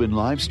YouTube and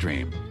live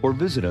stream or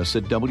visit us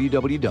at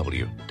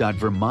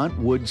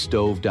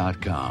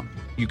www.vermontwoodstove.com.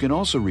 You can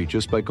also reach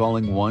us by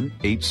calling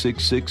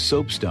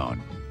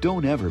 1-866-SOAPSTONE.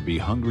 Don't ever be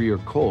hungry or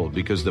cold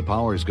because the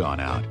power's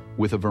gone out.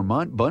 With a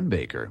Vermont Bun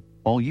Baker,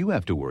 all you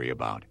have to worry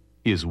about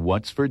is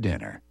what's for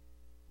dinner.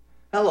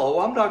 Hello,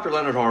 I'm Dr.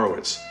 Leonard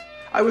Horowitz.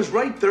 I was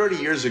right 30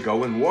 years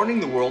ago in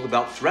warning the world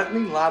about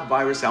threatening lab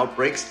virus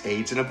outbreaks,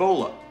 AIDS, and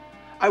Ebola.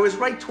 I was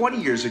right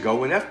 20 years ago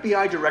when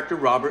FBI Director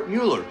Robert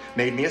Mueller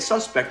made me a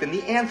suspect in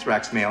the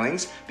anthrax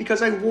mailings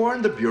because I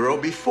warned the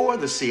Bureau before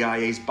the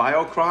CIA's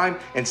biocrime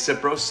and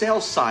Cipro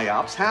sales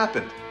psyops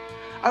happened.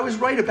 I was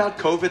right about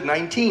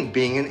COVID-19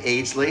 being an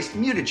AIDS-laced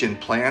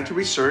mutagen planned to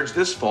resurge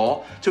this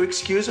fall to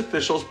excuse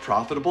officials'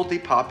 profitable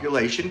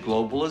depopulation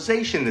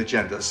globalization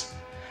agendas.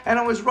 And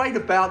I was right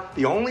about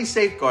the only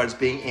safeguards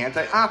being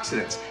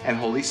antioxidants and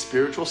holy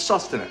spiritual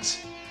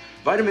sustenance.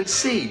 Vitamin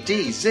C,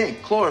 D,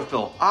 zinc,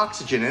 chlorophyll,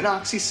 oxygen, and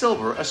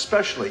oxysilver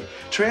especially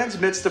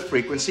transmits the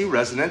frequency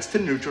resonance to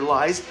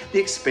neutralize the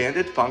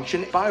expanded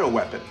function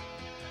bioweapon.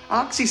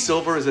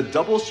 Oxysilver is a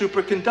double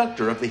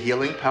superconductor of the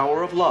healing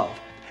power of love.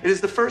 It is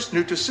the first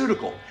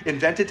nutraceutical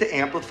invented to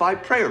amplify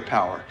prayer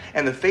power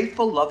and the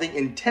faithful, loving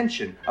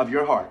intention of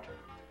your heart.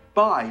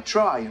 Buy,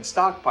 try, and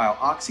stockpile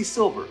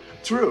Oxysilver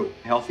through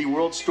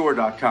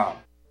HealthyWorldStore.com.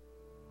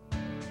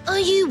 Are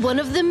you one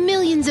of the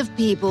millions of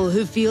people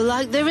who feel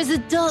like there is a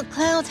dark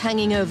cloud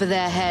hanging over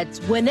their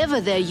heads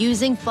whenever they're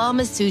using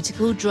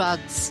pharmaceutical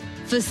drugs?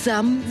 For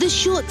some, the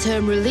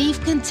short-term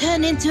relief can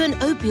turn into an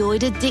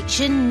opioid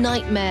addiction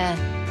nightmare.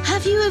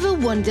 Have you ever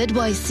wondered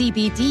why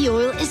CBD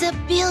oil is a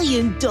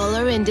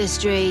billion-dollar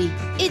industry?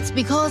 It's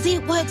because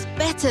it works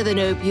better than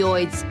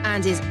opioids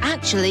and is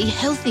actually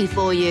healthy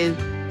for you.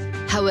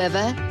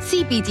 However,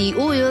 CBD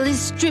oil is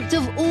stripped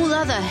of all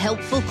other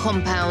helpful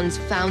compounds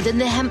found in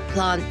the hemp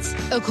plant.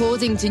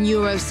 According to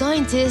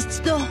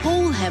neuroscientists, the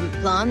whole hemp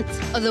plant,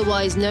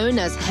 otherwise known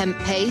as hemp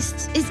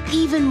paste, is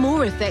even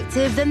more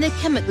effective than the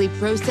chemically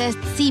processed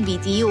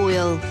CBD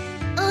oil.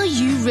 Are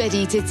you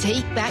ready to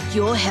take back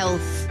your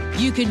health?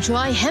 You can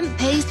try hemp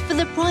paste for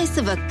the price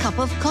of a cup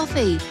of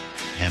coffee.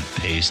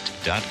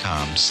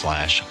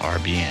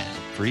 Hemppaste.com/RBN.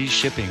 Free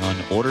shipping on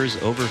orders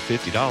over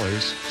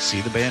 $50. See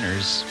the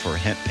banners for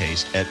hemp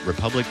paste at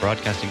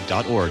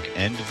republicbroadcasting.org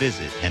and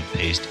visit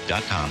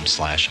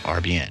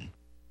hemppaste.com/RBN.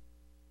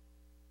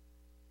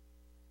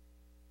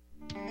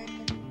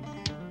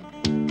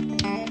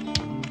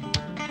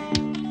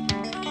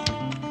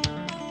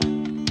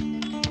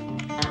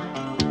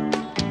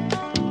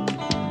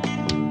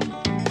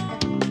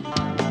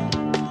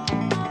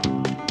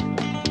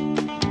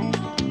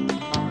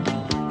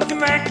 Looking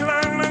back a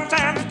long, long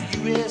time to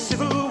the U.S.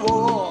 Civil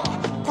War.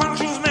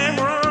 Conscious men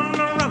were on the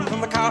run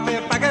from the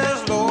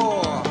carpetbagger's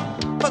law.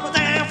 But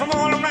down from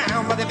all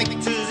around by the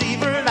victors'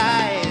 evil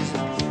eyes.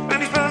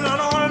 And he's burned on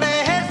all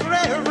their heads for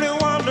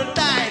everyone that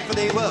died. For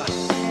they were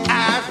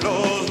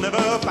outlaws,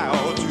 never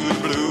bowed to the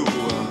blue.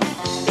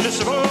 In the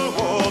Civil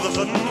War, the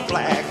sudden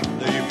flag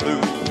they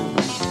flew.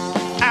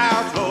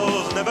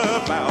 Outlaws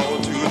never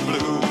bowed to the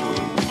blue.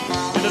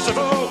 In the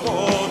Civil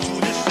War,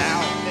 to the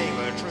South they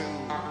were true.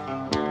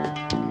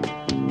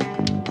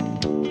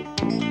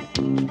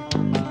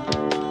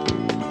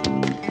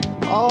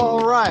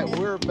 All right,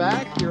 we're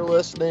back. You're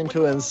listening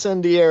to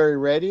Incendiary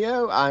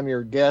Radio. I'm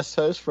your guest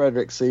host,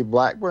 Frederick C.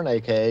 Blackburn,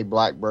 a.k.a.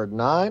 Blackbird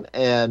 9,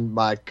 and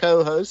my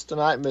co-host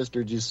tonight,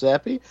 Mr.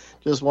 Giuseppe.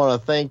 Just want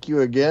to thank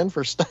you again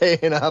for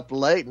staying up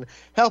late and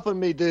helping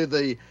me do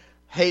the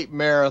hate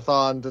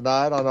marathon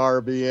tonight on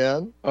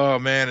RBN. Oh,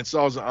 man, it's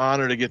always an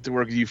honor to get to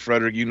work with you,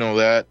 Frederick. You know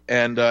that.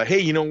 And, hey,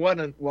 you know what?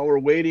 While we're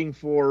waiting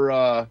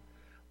for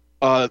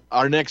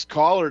our next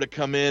caller to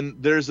come in,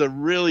 there's a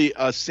really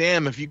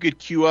Sam, if you could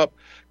cue up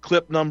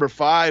clip number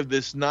 5,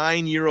 this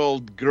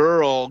 9-year-old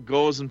girl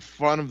goes in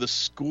front of the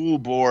school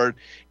board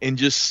and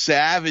just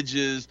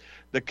savages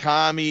the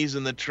commies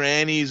and the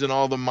trannies and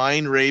all the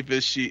mind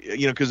rapists.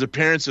 She, because the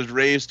parents have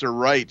raised her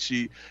right.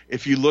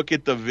 If you look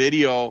at the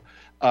video,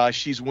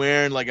 she's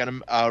wearing like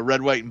a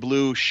red, white, and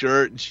blue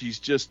shirt, and she's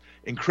just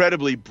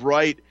incredibly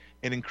bright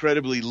and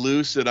incredibly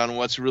lucid on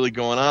what's really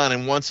going on.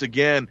 And once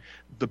again,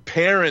 the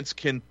parents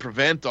can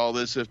prevent all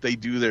this if they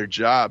do their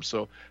job.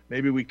 So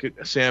maybe we could,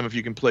 Sam, if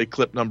you can play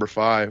clip number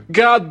 5.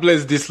 God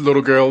bless this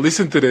little girl.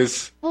 Listen to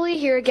this. Bully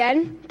here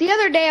again. The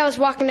other day I was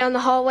walking down the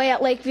hallway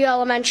at Lakeview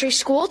Elementary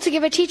School to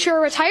give a teacher a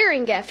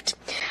retiring gift.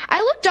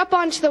 I looked up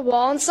onto the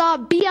wall and saw a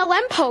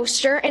BLM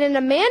poster and an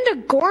Amanda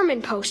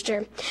Gorman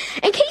poster.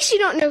 In case you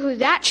don't know who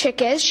that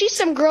chick is, she's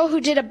some girl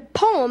who did a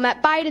poem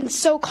at Biden's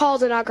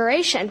so-called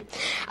inauguration.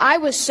 I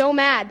was so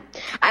mad.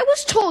 I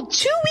was told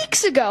 2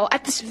 weeks ago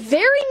at this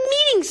very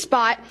meeting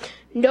spot,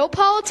 no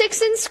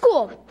politics in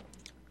school.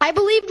 I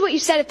believed what you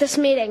said at this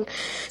meeting.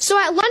 So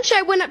at lunch,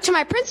 I went up to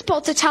my principal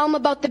to tell him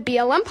about the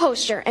BLM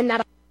poster and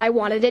that I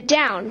wanted it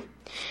down.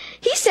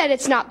 He said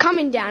it's not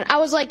coming down. I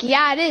was like,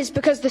 yeah, it is,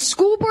 because the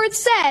school board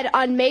said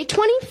on May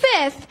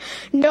 25th,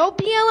 no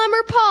BLM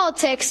or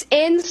politics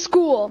in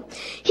school.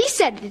 He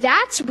said,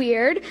 that's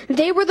weird.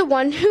 They were the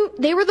ones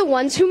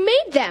who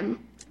made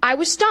them. I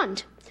was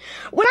stunned.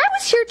 When I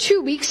was here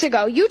 2 weeks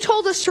ago, you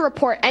told us to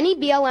report any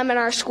BLM in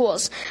our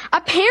schools.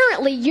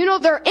 Apparently, you know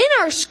they're in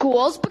our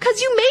schools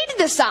because you made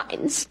the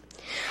signs.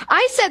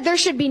 I said there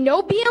should be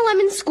no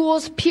BLM in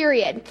schools,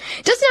 period.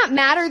 It does not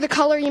matter the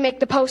color you make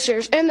the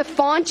posters and the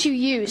font you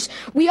use.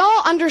 We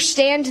all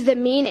understand the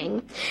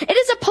meaning. It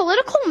is a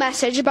political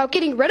message about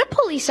getting rid of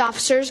police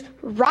officers,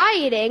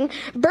 rioting,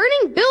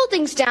 burning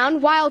buildings down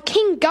while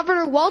King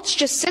Governor Welch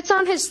just sits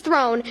on his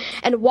throne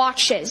and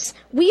watches.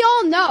 We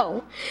all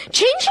know.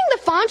 Changing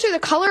the font or the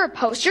color of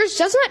posters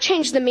does not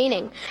change the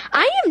meaning.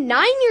 I am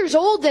 9 years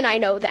old and I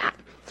know that.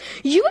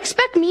 You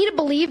expect me to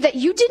believe that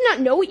you did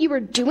not know what you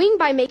were doing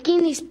by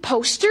making these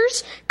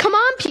posters? Come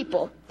on,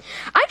 people.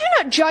 I do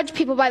not judge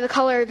people by the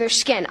color of their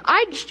skin.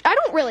 I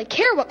don't really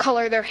care what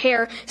color their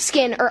hair,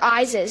 skin, or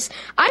eyes is.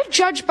 I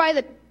judge by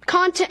the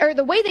content or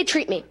the way they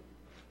treat me.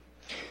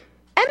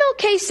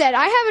 MLK said,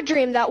 I have a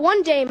dream that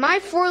one day my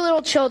 4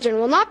 little children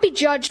will not be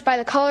judged by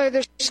the color of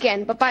their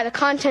skin, but by the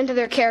content of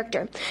their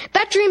character.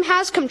 That dream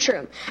has come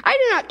true. I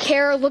do not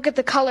care or look at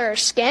the color of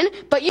skin,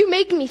 but you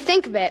make me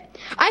think of it.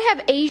 I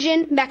have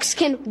Asian,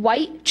 Mexican,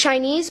 white,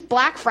 Chinese,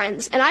 black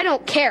friends, and I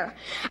don't care.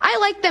 I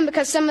like them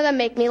because some of them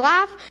make me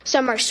laugh,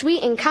 some are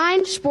sweet and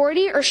kind,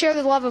 sporty, or share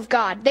the love of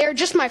God. They are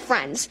just my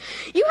friends.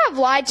 You have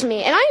lied to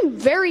me, and I am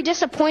very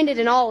disappointed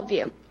in all of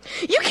you.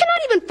 You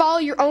cannot even follow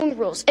your own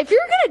rules. If you're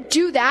going to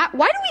do that,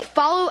 why do we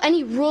follow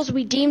any rules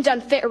we deemed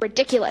unfit or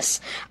ridiculous?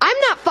 I'm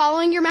not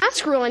following your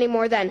mask rule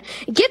anymore then.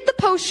 Get the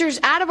posters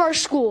out of our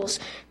schools.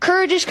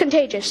 Courage is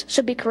contagious,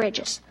 so be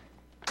courageous.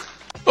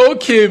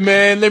 Okay,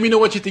 man, let me know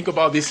what you think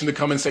about this in the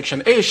comment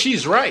section. Hey,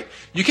 she's right.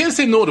 You can't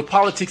say no to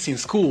politics in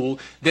school,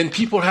 then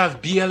people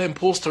have BLM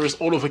posters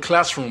all over the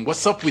classroom.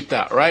 What's up with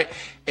that, right?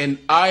 And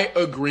I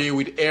agree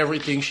with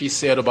everything she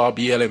said about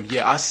BLM.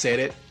 Yeah, I said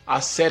it.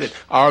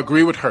 I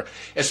agree with her,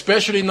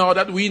 especially now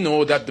that we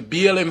know that the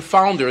BLM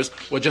founders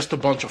were just a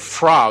bunch of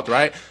fraud,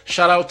 right?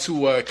 Shout out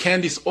to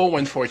Candace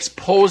Owen for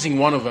exposing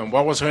one of them.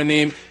 What was her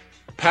name?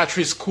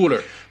 Patrice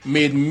Cooler.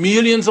 Made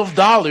millions of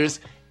dollars,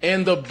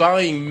 end up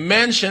buying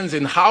mansions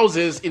and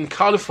houses in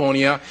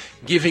California,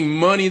 giving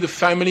money to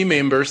family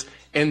members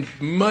and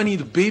money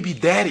to baby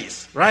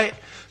daddies, right?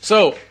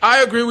 So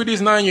I agree with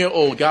this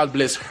 9-year-old. God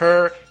bless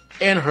her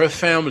and her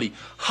family.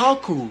 How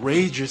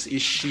courageous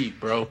is she,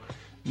 bro?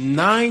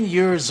 9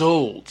 years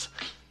old.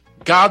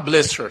 God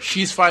bless her.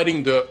 She's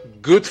fighting the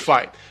good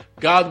fight.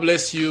 God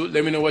bless you.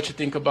 Let me know what you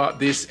think about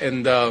this,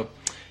 and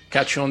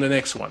catch you on the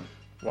next one.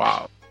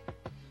 Wow.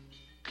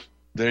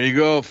 There you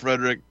go,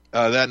 Frederick.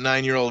 That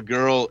 9-year-old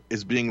girl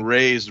is being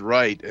raised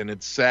right, and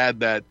it's sad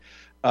that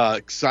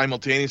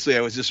simultaneously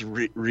I was just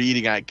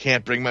reading. I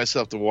can't bring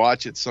myself to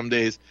watch it. Some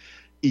days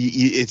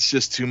it's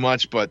just too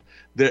much, but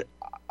there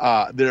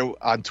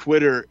on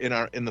Twitter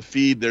in the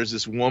feed, there's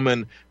this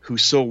woman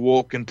who's so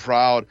woke and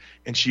proud,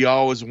 and she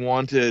always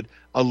wanted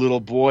a little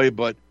boy,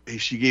 but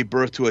she gave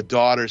birth to a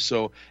daughter.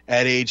 So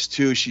at age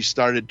 2, she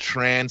started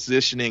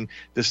transitioning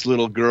this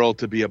little girl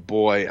to be a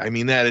boy. I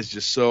mean, that is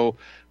just so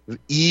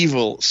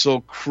evil, so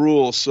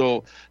cruel,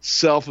 so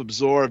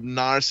self-absorbed,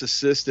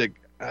 narcissistic.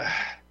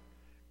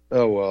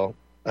 Oh, well,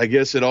 I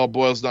guess it all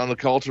boils down to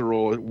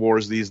cultural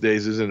wars these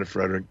days, isn't it,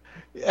 Frederick?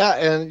 Yeah,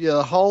 and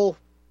the whole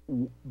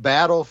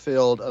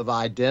battlefield of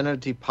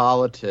identity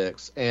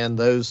politics and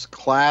those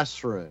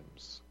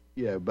classrooms,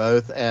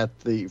 both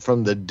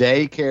from the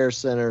daycare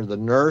center, the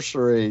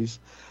nurseries,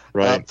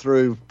 right, up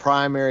through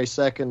primary,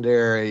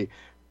 secondary,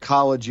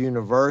 college,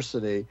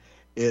 university,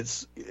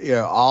 it's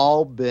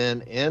all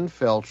been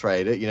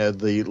infiltrated.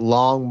 The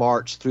long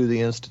march through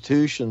the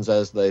institutions,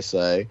 as they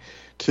say,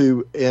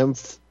 to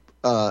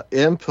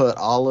input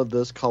all of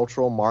this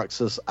cultural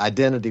Marxist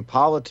identity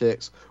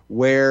politics,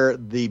 where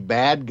the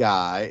bad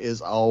guy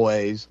is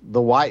always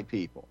the white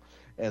people.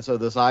 And so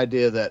this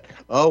idea that,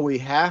 we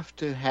have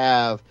to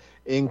have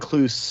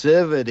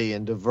inclusivity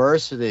and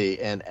diversity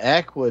and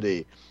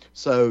equity,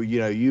 so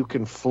you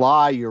can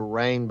fly your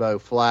rainbow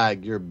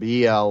flag, your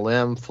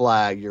BLM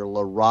flag, your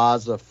La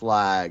Raza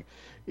flag,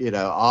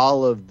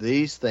 all of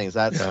these things,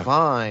 that's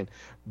fine,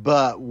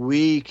 but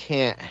we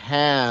can't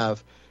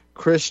have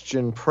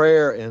Christian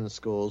prayer in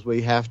schools.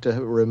 We have to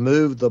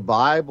remove the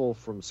Bible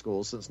from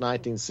schools since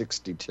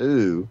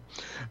 1962.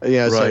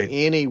 So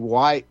any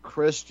white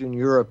Christian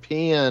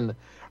European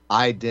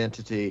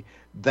identity,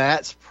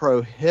 that's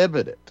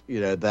prohibited.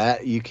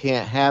 That you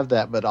can't have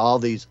that, but all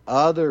these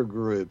other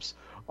groups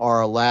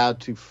are allowed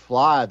to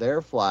fly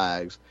their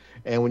flags.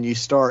 And when you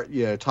start,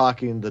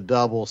 talking the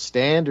double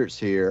standards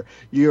here,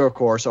 you, of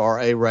course, are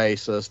a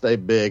racist, a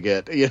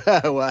bigot,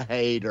 a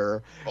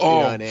hater,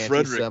 an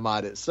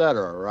anti-Semite,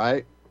 etc.,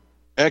 right?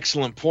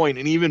 Excellent point.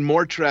 And even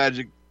more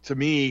tragic to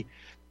me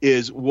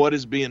is what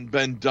is been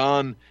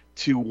done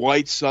to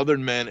white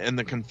Southern men and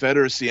the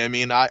Confederacy. I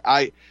mean,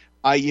 I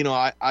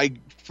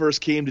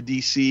first came to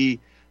D.C.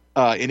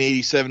 In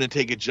 '87 to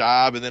take a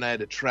job, and then I had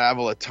to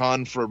travel a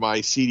ton for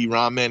my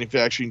CD-ROM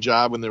manufacturing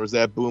job when there was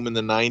that boom in the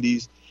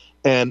 '90s.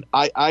 And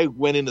I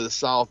went into the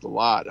South a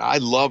lot. I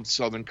loved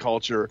Southern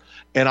culture,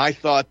 and I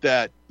thought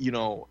that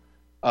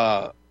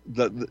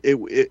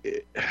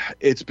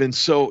it's been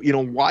so.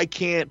 Why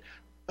can't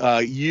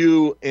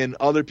you and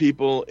other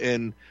people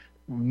in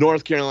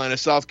North Carolina,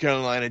 South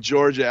Carolina,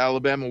 Georgia,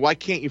 Alabama, why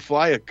can't you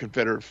fly a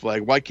Confederate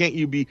flag? Why can't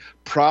you be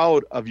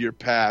proud of your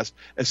past?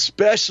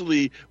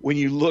 Especially when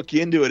you look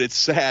into it, it's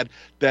sad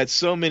that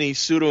so many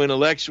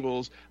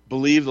pseudo-intellectuals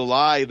believe the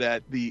lie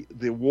that the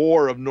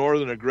war of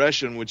northern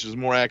aggression, which is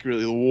more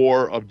accurately the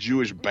war of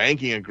Jewish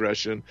banking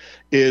aggression,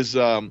 is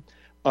the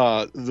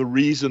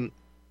reason.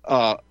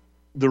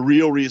 The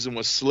real reason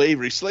was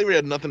slavery. Slavery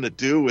had nothing to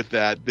do with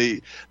that.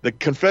 The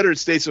Confederate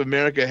States of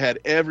America had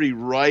every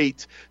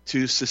right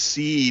to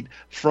secede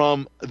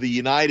from the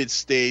United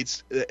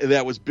States.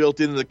 That was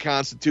built into the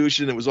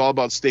Constitution. It was all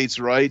about states'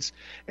 rights.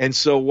 And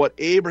so what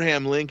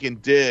Abraham Lincoln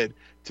did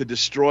to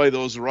destroy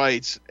those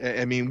rights,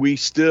 I mean, we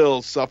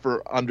still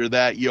suffer under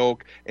that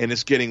yoke, and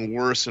it's getting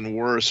worse and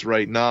worse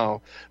right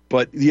now.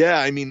 But yeah,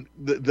 I mean,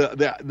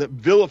 the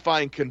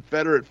vilifying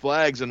Confederate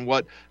flags and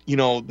what,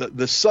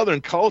 the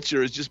Southern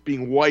culture is just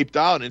being wiped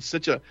out. It's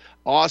such a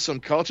awesome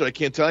culture. I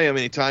can't tell you how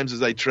many times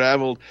as I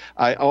traveled,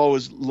 I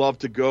always loved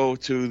to go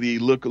to the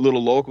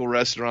little local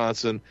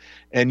restaurants and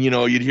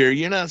you'd hear,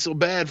 you're not so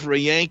bad for a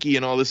Yankee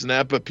and all this and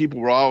that, but people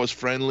were always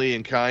friendly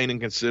and kind and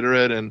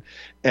considerate. And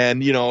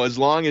as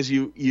long as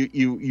you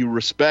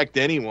respect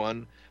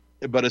anyone,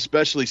 but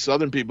especially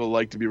Southern people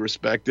like to be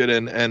respected.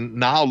 And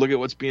now look at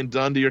what's being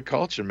done to your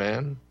culture,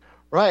 man.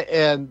 Right,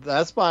 and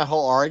that's my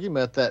whole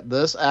argument, that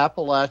this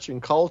Appalachian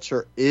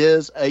culture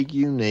is a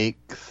unique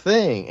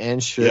thing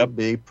and should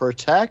be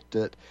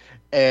protected.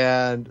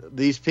 And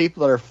these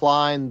people that are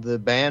flying the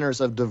banners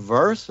of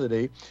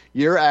diversity,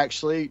 you're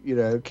actually,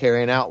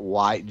 carrying out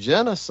white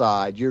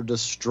genocide. You're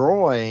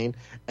destroying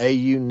a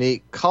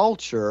unique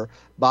culture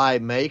by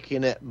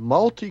making it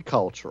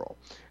multicultural.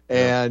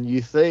 And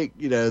you think,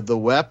 the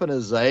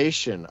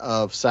weaponization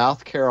of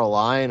South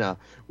Carolina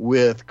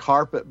with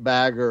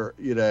carpetbagger,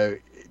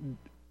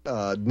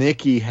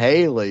 Nikki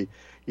Haley,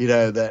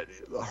 that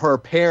her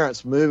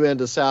parents move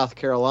into South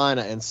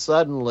Carolina and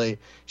suddenly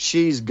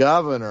she's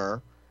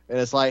governor. And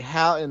it's like,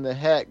 how in the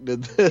heck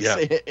did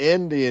this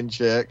Indian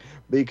chick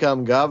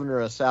become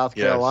governor of South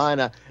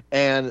Carolina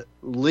and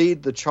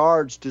lead the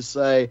charge to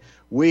say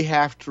we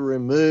have to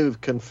remove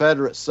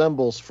Confederate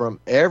symbols from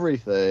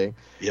everything?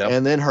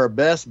 And then her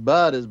best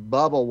bud is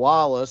Bubba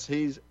Wallace.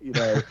 He's,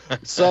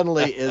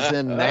 suddenly is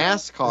in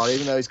NASCAR,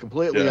 even though he's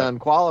completely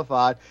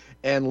unqualified,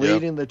 and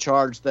leading the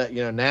charge that,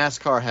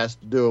 NASCAR has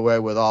to do away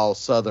with all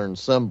Southern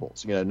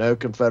symbols, no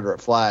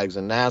Confederate flags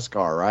in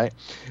NASCAR, right?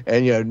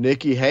 And,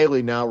 Nikki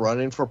Haley now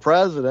running for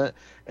president,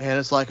 and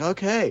it's like,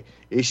 okay,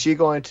 is she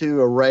going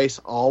to erase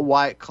all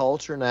white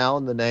culture now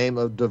in the name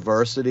of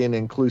diversity and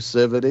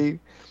inclusivity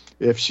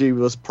if she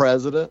was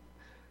president?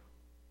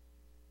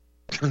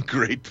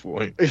 Great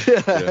point.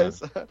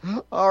 Yes. Yeah.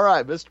 All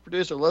right, Mr.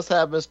 Producer, let's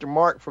have Mr.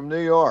 Mark from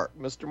New York.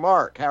 Mr.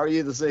 Mark, how are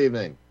you this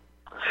evening?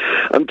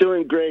 I'm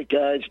doing great,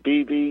 guys.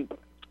 BB,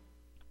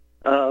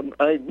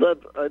 I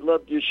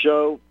love your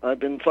show. I've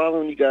been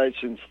following you guys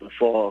since the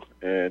fall,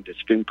 and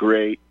it's been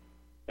great.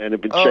 And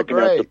I've been checking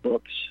out the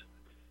books.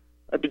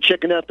 I've been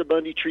checking out the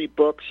Bundy Tree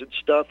books and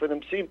stuff, and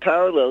I'm seeing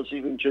parallels,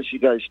 even just you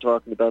guys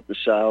talking about the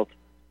South.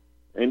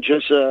 And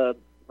just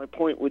my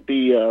point would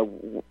be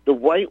the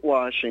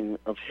whitewashing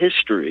of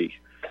history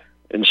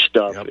and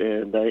stuff.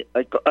 And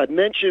I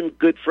mentioned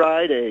Good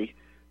Friday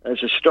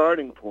as a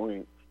starting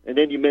point, and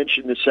then you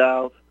mentioned the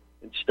South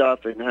and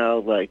stuff, and how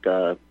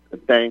the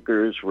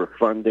bankers were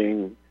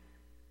funding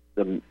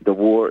the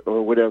war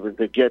or whatever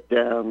to get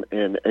down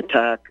and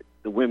attack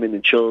the women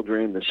and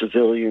children, the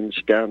civilians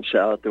down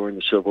south during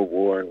the Civil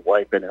War, and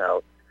wiping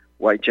out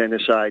white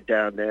genocide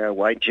down there,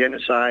 white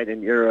genocide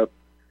in Europe,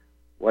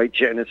 white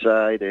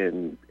genocide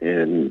in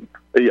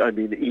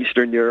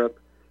Eastern Europe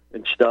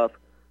and stuff.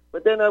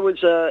 But then I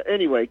was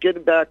anyway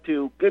getting back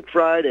to Good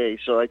Friday,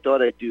 so I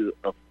thought I'd do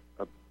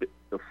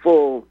the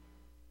full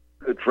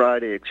Good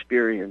Friday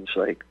experience,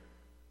 like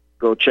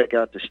go check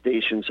out the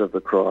Stations of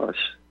the Cross,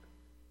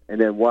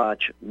 and then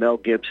watch Mel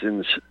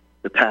Gibson's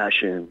The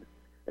Passion,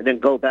 and then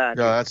go back.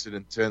 Yeah, that's an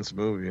intense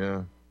movie.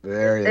 Yeah,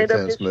 very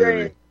intense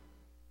movie.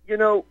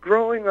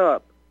 growing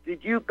up,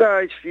 did you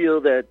guys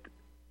feel that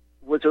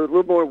was a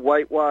little more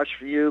whitewashed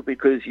for you?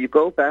 Because you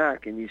go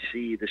back and you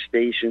see the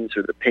stations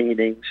or the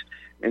paintings,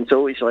 and it's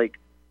always like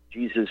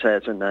Jesus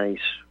has a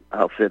nice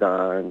outfit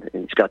on,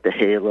 and he's got the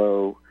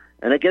halo.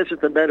 And I guess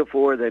it's a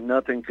metaphor that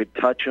nothing could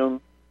touch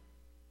him,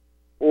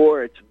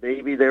 or it's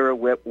maybe they were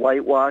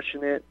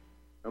whitewashing it,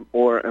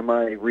 or am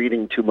I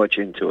reading too much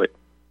into it?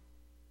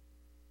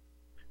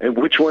 And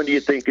which one do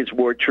you think is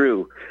more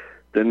true?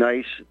 The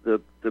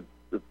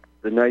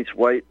nice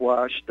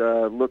whitewashed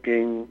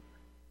looking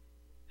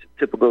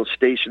typical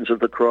Stations of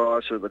the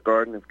Cross or the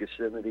Garden of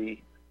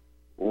Gethsemane,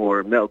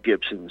 or Mel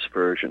Gibson's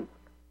version?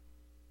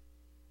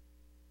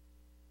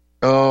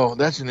 Oh,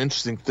 that's an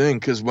interesting thing,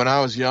 because when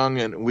I was young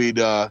and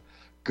we'd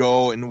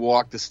go and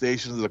walk the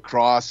Stations of the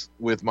Cross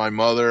with my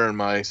mother and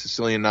my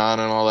Sicilian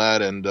nana and all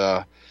that, and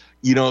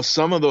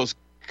some of those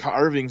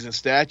carvings and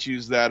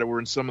statues that were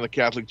in some of the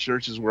Catholic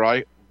churches where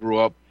I grew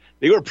up,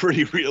 they were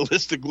pretty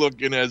realistic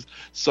looking as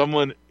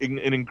someone in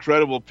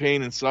incredible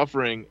pain and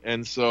suffering.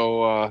 And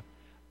so,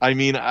 I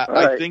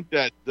think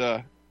that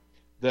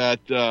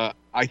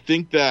I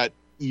think that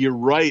you're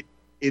right.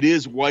 It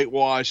is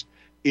whitewashed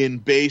in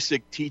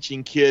basic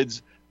teaching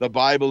kids the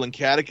Bible and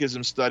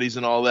catechism studies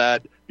and all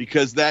that,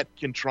 because that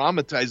can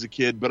traumatize a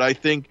kid. But I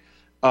think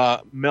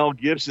Mel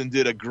Gibson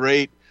did a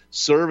great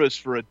service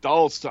for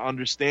adults to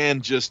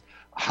understand just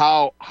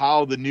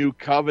how the new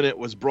covenant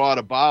was brought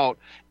about,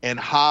 and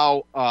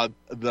how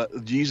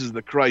the Jesus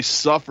the Christ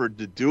suffered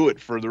to do it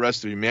for the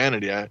rest of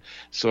humanity.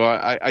 So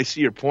I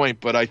see your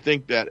point, but I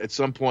think that at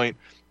some point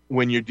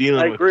when you're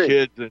dealing with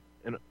kids,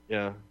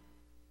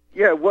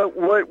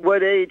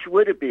 what age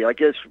would it be? I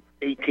guess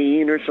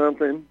 18 or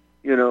something,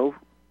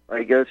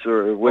 I guess,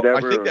 or whatever.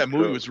 Well, I think that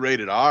movie was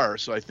rated R,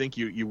 so I think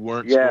you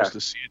weren't supposed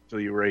to see it until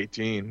you were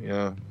 18.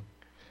 Yeah.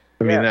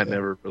 I mean, that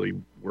never really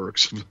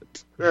works.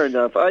 But. Fair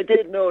enough. I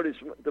did notice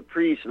the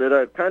priest that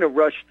I kind of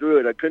rushed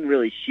through it. I couldn't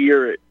really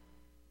hear it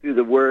through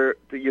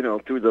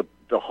the through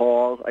the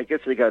hall. I guess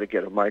they got to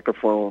get a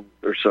microphone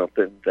or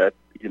something, that,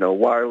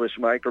 wireless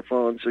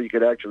microphone, so you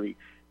could actually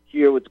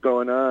hear what's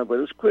going on. But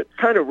it was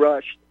kind of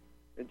rushed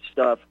and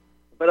stuff.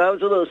 But I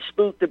was a little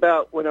spooked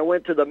about when I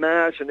went to the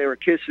Mass and they were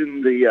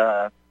kissing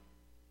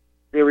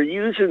they were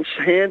using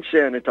hand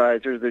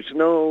sanitizer. There's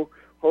no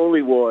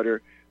holy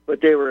water, but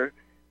they were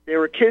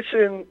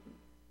kissing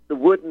the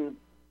wooden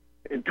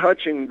and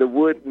touching the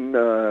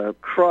wooden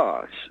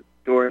cross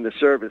during the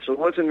service. So it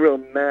wasn't real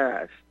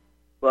Mass,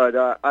 but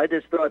I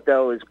just thought that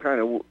was kind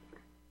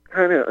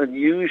of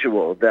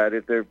unusual, that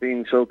if they're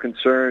being so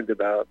concerned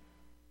about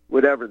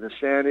whatever the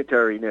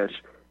sanitariness.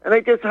 And I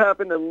just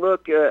happened to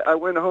look. I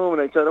went home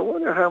and I said, I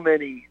wonder how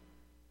many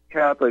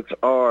Catholics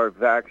are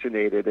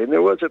vaccinated. And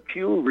there was a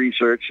Pew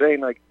research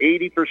saying like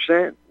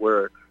 80%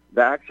 were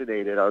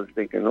vaccinated. I was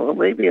thinking, well,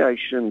 maybe I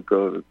shouldn't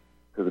go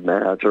to the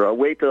Mass, or I'll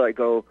wait till I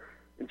go.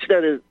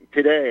 Instead of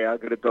today, I'm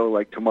going to go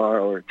like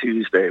tomorrow or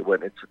Tuesday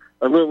when it's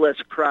a little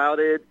less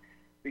crowded,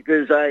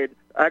 because I had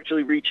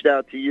actually reached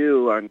out to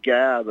you on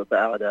Gab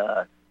about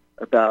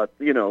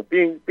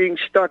being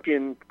stuck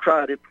in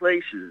crowded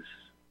places,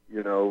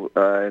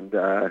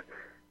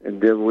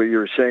 and then what you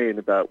were saying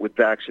about with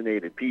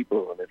vaccinated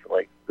people, and it's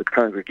like the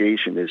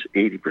congregation is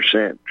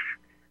 80%.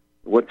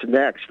 What's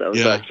next? I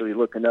was actually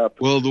looking up.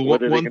 Well, the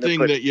one thing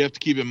that you have to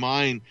keep in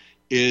mind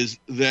is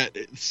that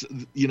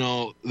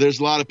there's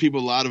a lot of people,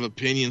 a lot of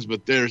opinions,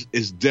 but there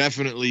is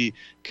definitely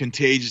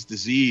contagious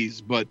disease.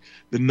 But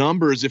the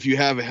numbers, if you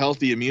have a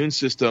healthy immune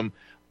system,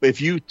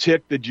 if you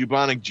took the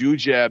bubonic Jew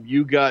jab,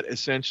 you got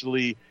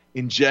essentially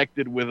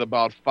injected with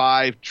about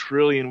 5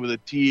 trillion with a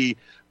T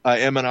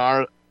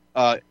MNR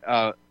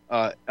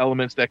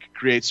elements that could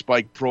create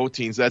spike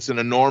proteins. That's an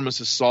enormous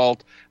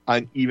assault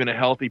on even a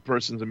healthy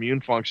person's immune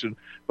function.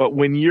 But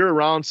when you're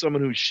around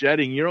someone who's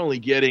shedding, you're only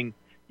getting,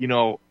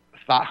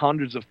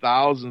 hundreds of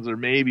thousands or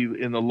maybe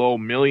in the low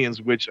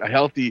millions, which a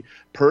healthy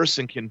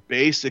person can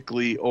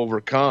basically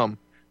overcome.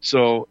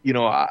 So,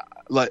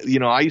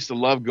 I used to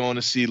love going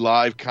to see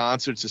live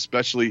concerts,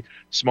 especially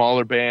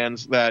smaller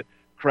bands that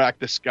crack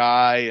the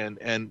sky,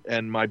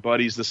 and my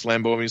buddies, the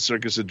Slambovian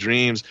Circus of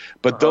Dreams.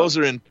 But those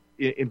are in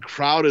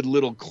crowded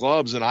little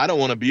clubs, and I don't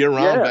want to be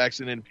around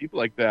vaccinated people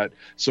like that.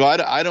 So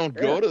I don't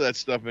go to that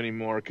stuff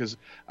anymore, because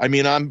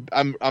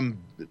I'm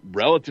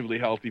relatively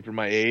healthy for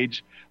my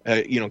age.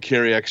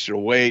 Carry extra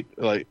weight.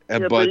 But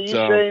are you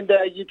saying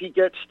that you could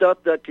get stuff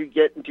that could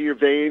get into your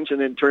veins and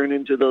then turn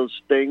into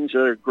those things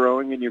that are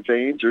growing in your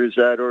veins, or is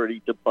that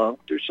already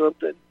debunked or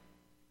something?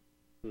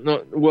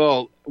 No,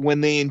 well,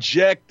 when they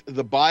inject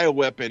the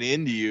bioweapon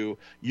into you,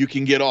 you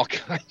can get all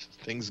kinds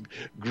of things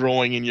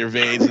growing in your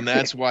veins, and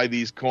that's why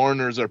these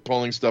coroners are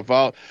pulling stuff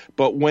out.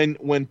 But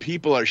when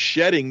people are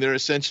shedding, they're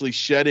essentially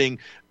shedding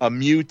a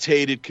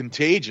mutated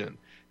contagion.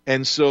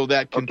 And so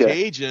that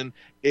contagion,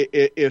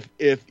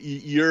 if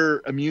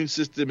your immune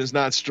system is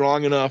not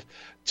strong enough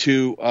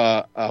to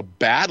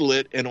battle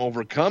it and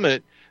overcome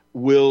it,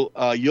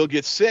 you'll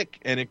get sick,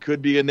 and it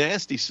could be a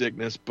nasty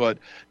sickness. But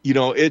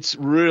it's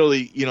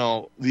really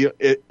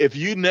if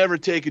you never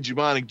take a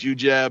bubonic Jew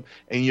jab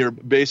and you're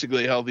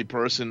basically a healthy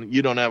person,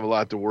 you don't have a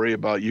lot to worry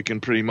about. You can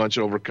pretty much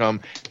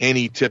overcome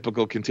any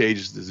typical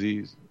contagious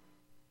disease.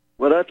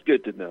 Well, that's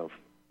good to know.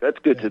 That's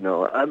good to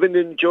know. I've been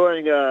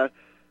enjoying on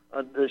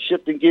the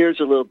shifting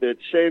gears a little bit,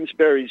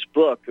 Sainsbury's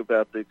book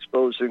about the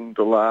exposing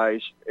the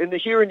lies, and the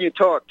hearing you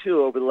talk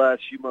too over the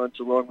last few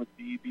months, along with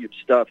the EV and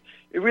stuff.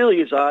 It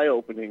really is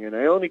eye-opening, and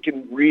I only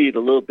can read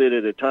a little bit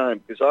at a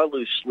time because I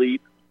lose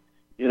sleep.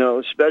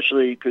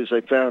 Especially because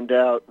I found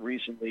out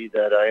recently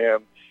that I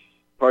am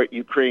part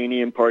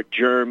Ukrainian, part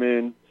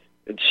German,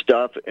 and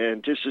stuff,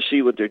 and just to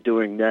see what they're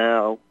doing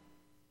now.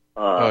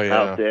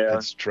 Out there.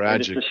 It's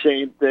tragic. And it's the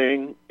same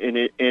thing, and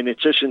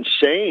it's just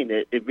insane.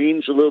 It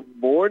means a little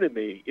more to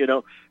me,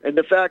 And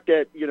the fact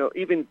that,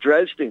 even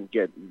Dresden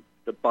getting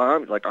the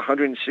bomb, like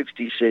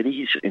 160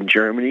 cities in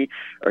Germany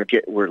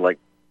were like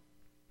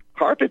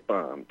carpet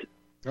bombed.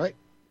 Right.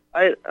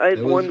 I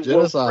had one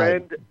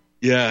friend.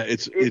 Yeah,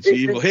 it's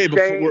evil. Hey,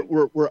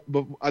 before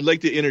I'd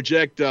like to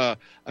interject a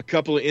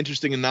couple of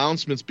interesting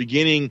announcements.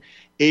 Beginning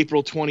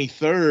April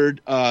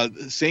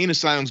 23rd, Sane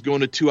Asylum's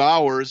going to 2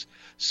 hours,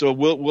 so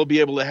we'll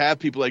be able to have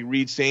people like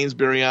Reed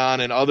Sainsbury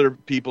on and other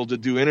people to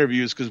do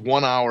interviews because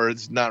 1 hour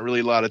is not really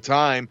a lot of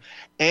time.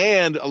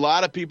 And a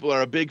lot of people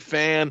are a big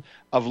fan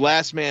of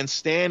Last Man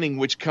Standing,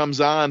 which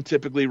comes on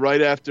typically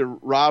right after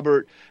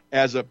Robert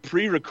as a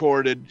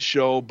pre-recorded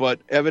show, but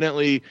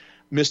evidently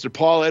Mr.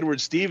 Paul Edward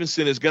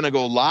Stevenson is going to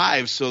go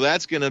live, so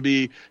that's going to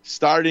be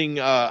starting.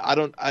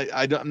 I'm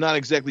not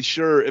exactly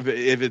sure if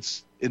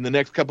it's in the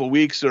next couple of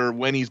weeks or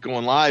when he's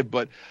going live,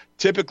 but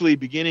typically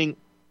beginning.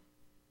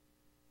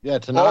 Yeah,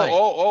 tonight.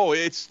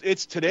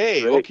 It's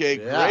today. Great. Okay,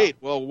 great.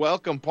 Well,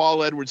 welcome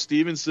Paul Edward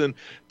Stevenson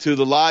to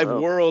the live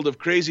world of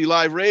Crazy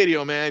Live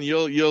Radio, man.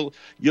 You'll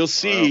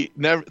see.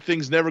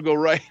 Things never go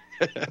right.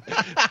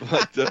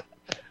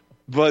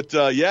 But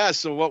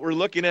so what we're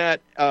looking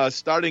at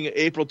starting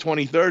April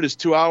 23rd is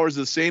 2 hours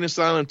of the Sane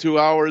Asylum, 2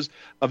 hours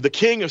of the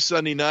King of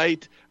Sunday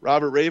Night,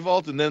 Robert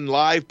Reyvolt, and then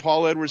live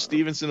Paul Edward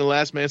Stevenson, The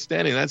Last Man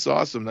Standing. That's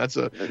awesome. That's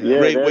a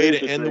great way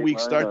to end the week,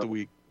 start the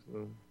week.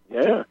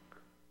 Yeah,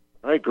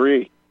 I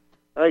agree.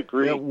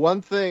 Yeah,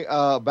 one thing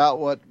about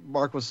what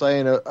Mark was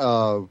saying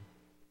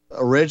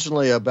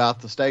originally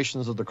about the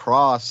Stations of the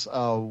Cross,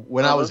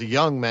 when I was a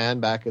young man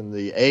back in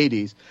the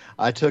 80s,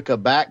 I took a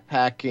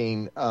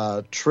backpacking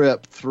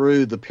trip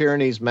through the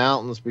Pyrenees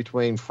Mountains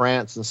between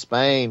France and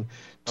Spain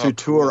to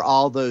tour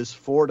all those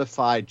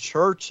fortified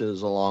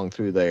churches along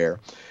through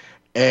there.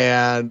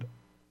 And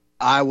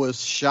I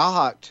was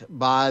shocked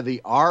by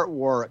the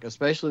artwork,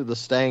 especially the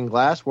stained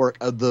glass work,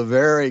 of the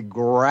very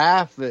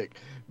graphic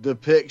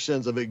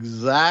depictions of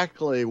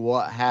exactly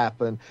what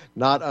happened,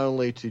 not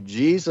only to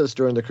Jesus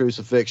during the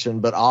crucifixion,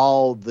 but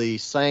all the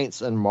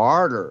saints and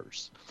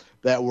martyrs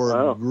that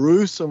were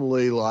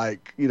gruesomely,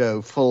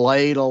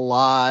 filleted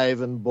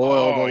alive and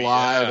boiled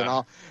alive and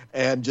all,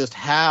 and just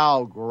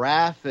how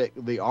graphic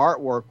the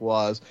artwork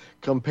was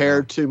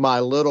compared to my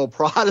little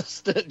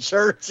Protestant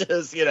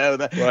churches,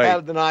 that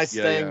have the nice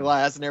stained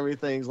glass and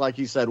everything's, like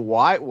you said,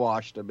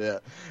 whitewashed a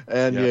bit.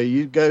 And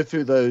you go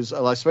through those,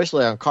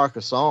 especially on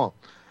Carcassonne.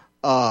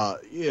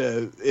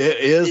 It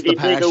is the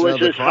Passion of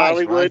the Christ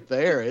Hollywood? Right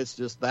there. It's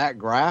just that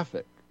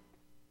graphic.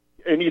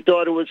 And you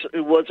thought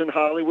it wasn't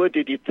Hollywood?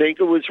 Did you think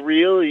it was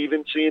real,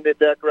 even seeing it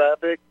that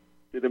graphic?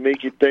 Did it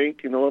make you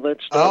think and all that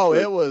stuff? Oh,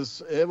 it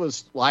was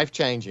life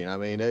changing. I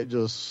mean, it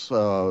just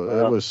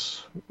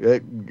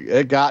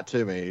it got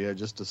to me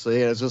just to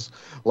see it. It's just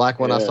like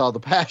when I saw the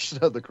Passion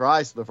of the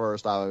Christ the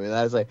first time. I mean,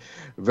 that is a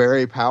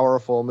very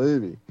powerful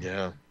movie.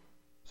 Yeah.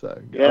 So,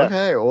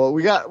 okay, well,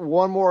 we got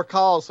one more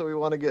call, so we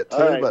want to get to.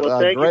 All right, but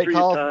thank great you for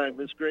call. your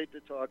time. It's great to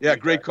talk. Yeah,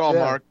 great call,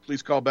 Mark.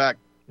 Please call back.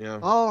 Yeah.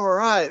 All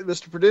right,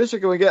 Mr. Producer,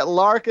 can we get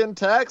Lark in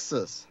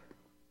Texas?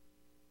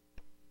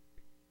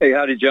 Hey,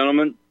 howdy,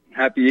 gentlemen.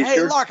 Happy Easter.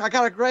 Hey, Lark, I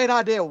got a great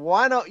idea.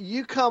 Why don't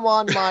you come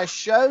on my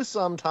show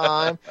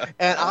sometime,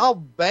 and I'll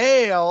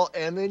bail,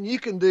 and then you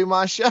can do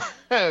my show.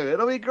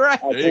 It'll be great.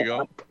 There you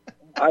go.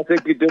 I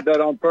think you did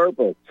that on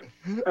purpose.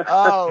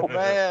 Oh,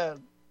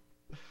 man.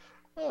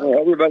 Well,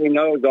 everybody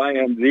knows I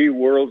am the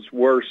world's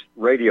worst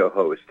radio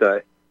host.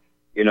 I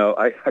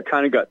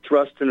kind of got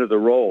thrust into the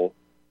role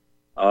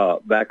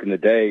back in the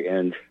day,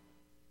 and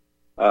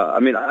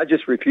I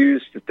just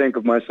refuse to think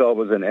of myself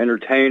as an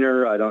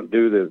entertainer. I don't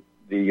do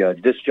the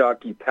disc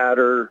jockey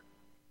patter.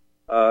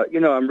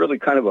 I'm really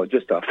kind of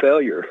just a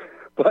failure.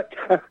 But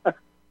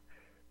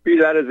be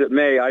that as it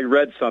may, I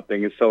read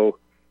something, and so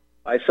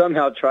I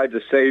somehow tried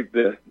to save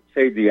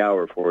the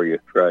hour for you,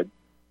 Fred.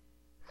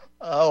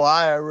 Oh,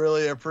 I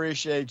really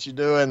appreciate you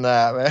doing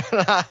that,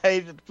 man. I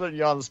hate to put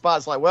you on the spot.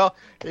 It's like, well,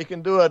 you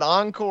can do an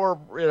encore,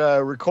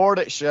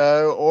 recorded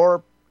show,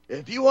 or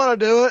if you want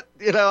to do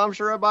it, I'm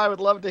sure everybody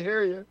would love to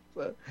hear you.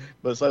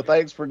 So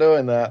thanks for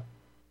doing that.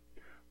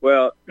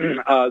 Well,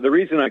 the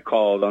reason I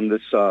called on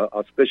this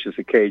auspicious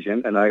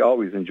occasion, and I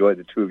always enjoy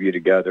the two of you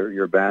together,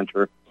 your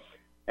banter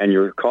and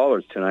your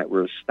callers tonight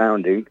were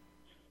astounding.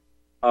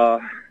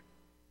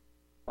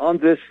 on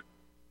this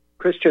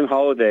Christian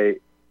holiday,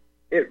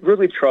 it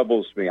really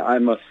troubles me, I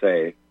must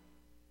say,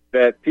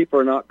 that people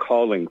are not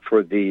calling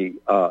for the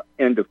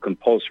end of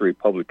compulsory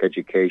public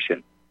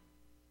education.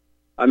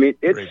 I mean,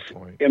 it's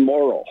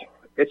immoral.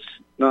 It's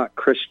not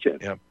Christian.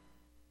 Yep.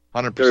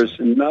 100%.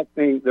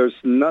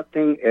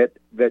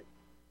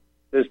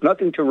 There's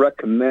nothing to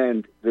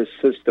recommend this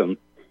system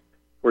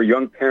for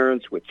young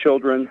parents with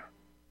children.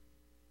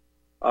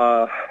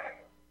 I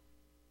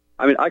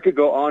mean, I could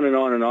go on and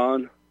on and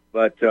on,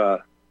 but the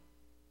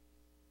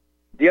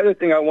other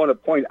thing I want to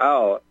point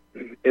out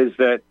is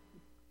that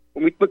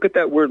when we look at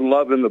that word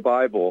love in the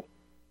Bible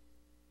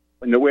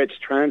and the way it's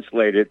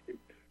translated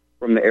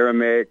from the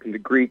Aramaic and the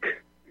Greek,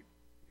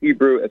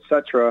 Hebrew,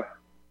 etc.,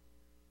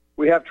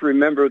 we have to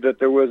remember that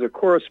there was a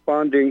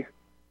corresponding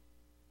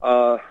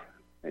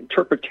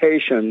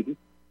interpretation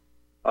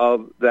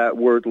of that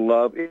word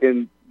love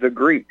in the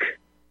Greek.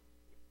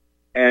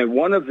 And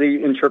one of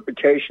the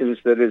interpretations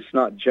that is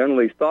not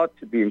generally thought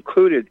to be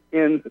included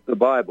in the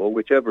Bible,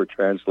 whichever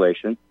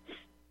translation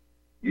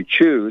you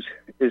choose,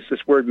 is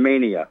this word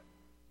mania.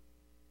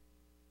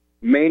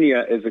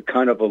 Mania is a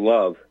kind of a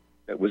love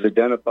that was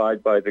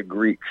identified by the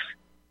Greeks.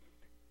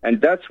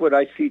 And that's what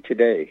I see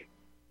today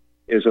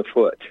is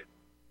afoot.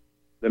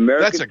 The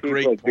American That's a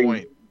great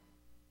point.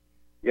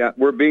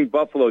 We're being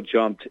buffalo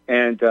jumped,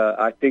 and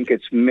I think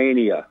it's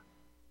mania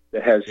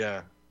that has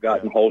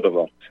gotten hold of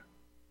us.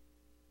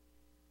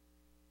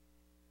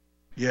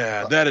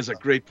 Yeah, that is a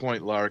great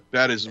point, Lark.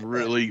 That is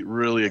really,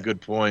 really a good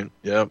point.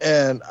 Yep.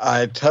 And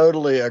I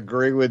totally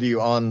agree with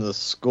you on the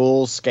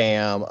school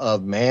scam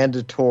of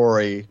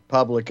mandatory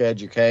public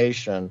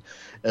education,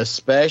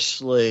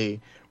 especially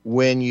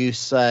when you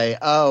say,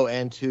 oh,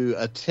 and to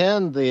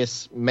attend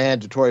this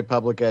mandatory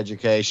public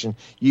education,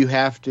 you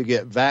have to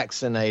get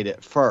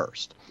vaccinated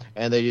first.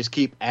 And they just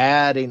keep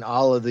adding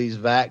all of these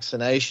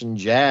vaccination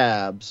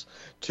jabs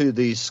to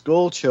these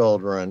school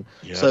children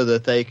so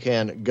that they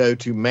can go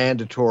to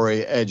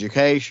mandatory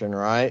education,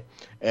 right?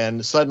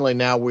 And suddenly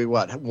now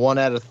 1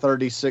 out of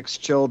 36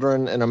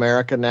 children in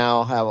America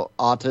now have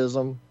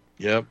autism?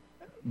 Yep.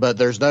 But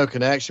there's no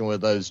connection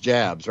with those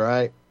jabs,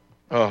 right?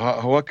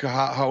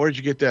 Oh, where'd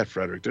you get that,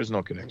 Frederick? There's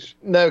no connection.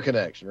 No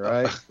connection,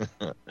 right?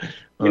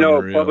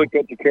 Public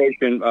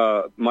education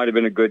might have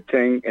been a good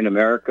thing in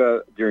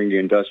America during the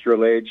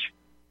industrial age,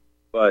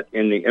 but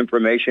in the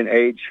information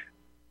age,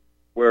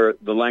 where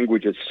the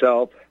language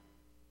itself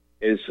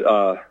is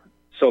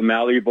so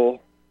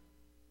malleable,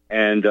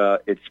 and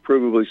it's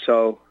provably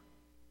so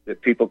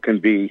that people can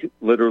be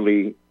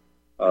literally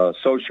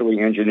socially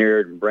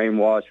engineered and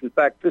brainwashed. In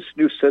fact, this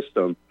new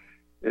system,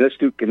 this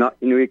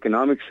new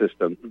economic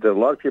system, that a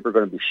lot of people are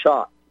going to be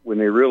shocked when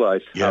they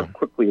realize how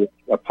quickly it's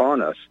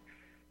upon us.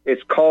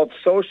 It's called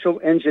social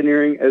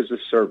engineering as a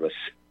service.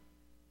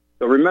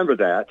 So remember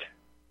that.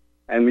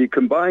 And when you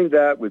combine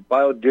that with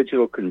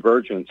biodigital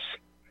convergence,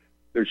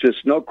 there's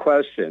just no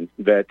question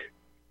that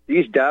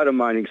these data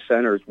mining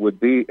centers would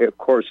be, of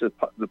course,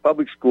 the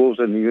public schools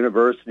and the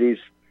universities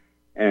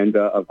and,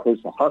 of course,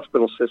 the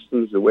hospital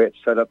systems, the way it's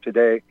set up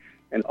today.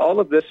 And all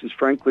of this is,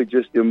 frankly,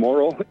 just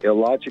immoral,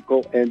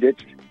 illogical, and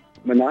it's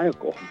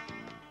maniacal.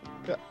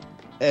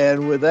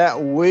 And with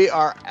that, we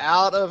are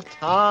out of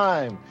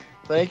time.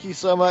 Thank you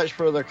so much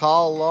for the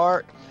call,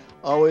 Lark.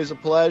 Always a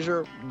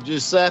pleasure.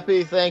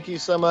 Giuseppe, thank you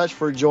so much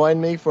for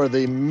joining me for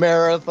the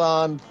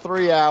marathon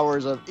 3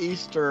 hours of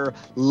Easter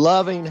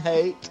loving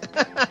hate.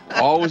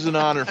 Always an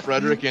honor,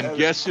 Frederick. And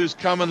guess who's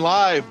coming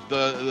live?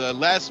 The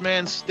last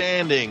man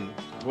standing.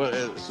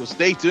 So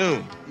stay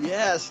tuned.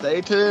 Yeah,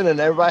 stay tuned. And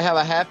everybody have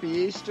a happy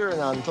Easter. And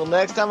until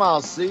next time,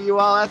 I'll see you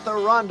all at the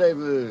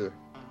rendezvous.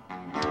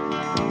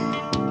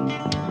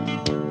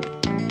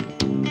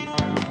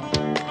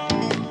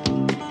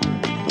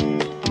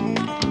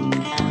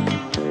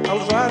 I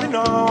was riding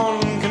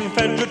on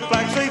Confederate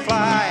flags they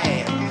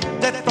fly,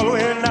 death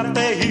following at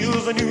their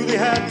heels, I knew they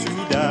had to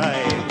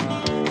die.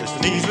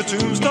 Destinies were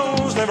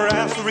tombstones, never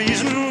asked the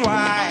reason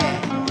why.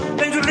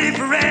 They to live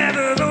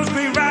forever, those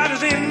great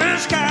riders in the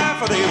sky,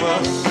 for they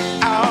were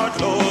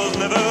outlaws,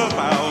 never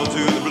bowed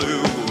to the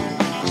blue.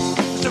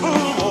 Civil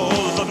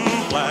War's sudden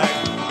flag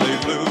they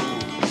flew.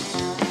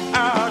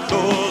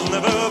 Outlaws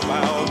never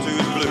bowed to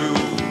the blue.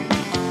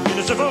 In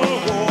a civil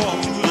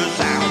war to the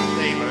south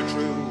they were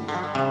true.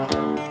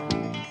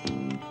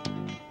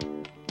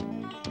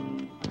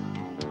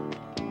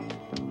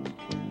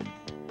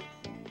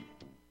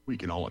 We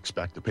can all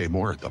expect to pay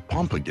more at the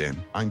pump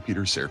again. I'm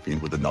Peter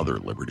Serafine with another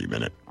Liberty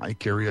Minute. I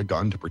carry a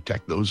gun to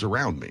protect those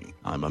around me.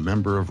 I'm a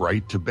member of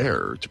Right to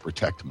Bear to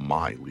protect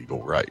my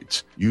legal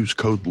rights. Use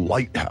code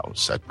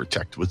LIGHTHOUSE at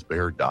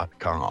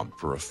protectwithbear.com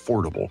for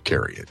affordable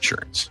carry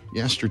insurance.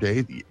 Yesterday,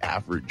 the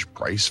average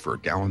price for a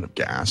gallon of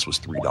gas was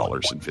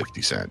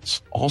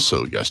 $3.50.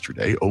 Also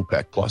yesterday,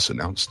 OPEC Plus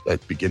announced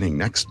that beginning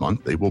next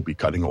month, they will be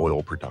cutting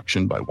oil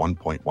production by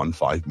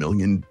 1.15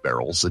 million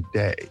barrels a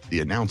day. The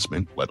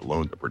announcement, let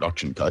alone the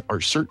production cut, but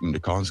are certain to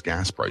cause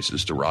gas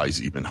prices to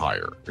rise even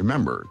higher.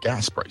 Remember,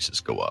 gas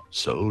prices go up,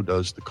 so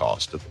does the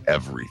cost of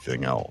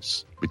everything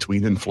else.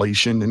 Between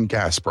inflation and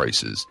gas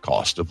prices,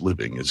 cost of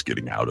living is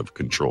getting out of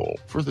control.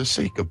 For the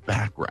sake of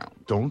background,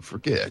 don't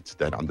forget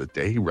that on the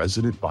day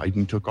President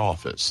Biden took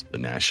office, the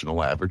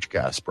national average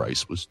gas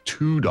price was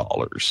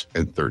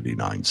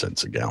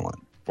 $2.39 a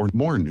gallon. For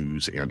more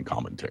news and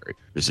commentary,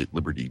 visit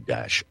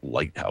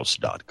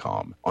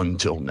liberty-lighthouse.com.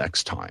 Until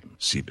next time,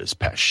 si vis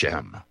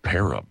pacem,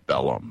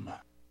 parabellum.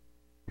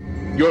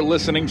 You're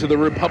listening to the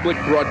Republic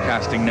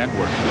Broadcasting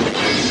Network,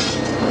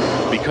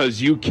 because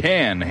you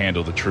can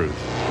handle the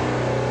truth.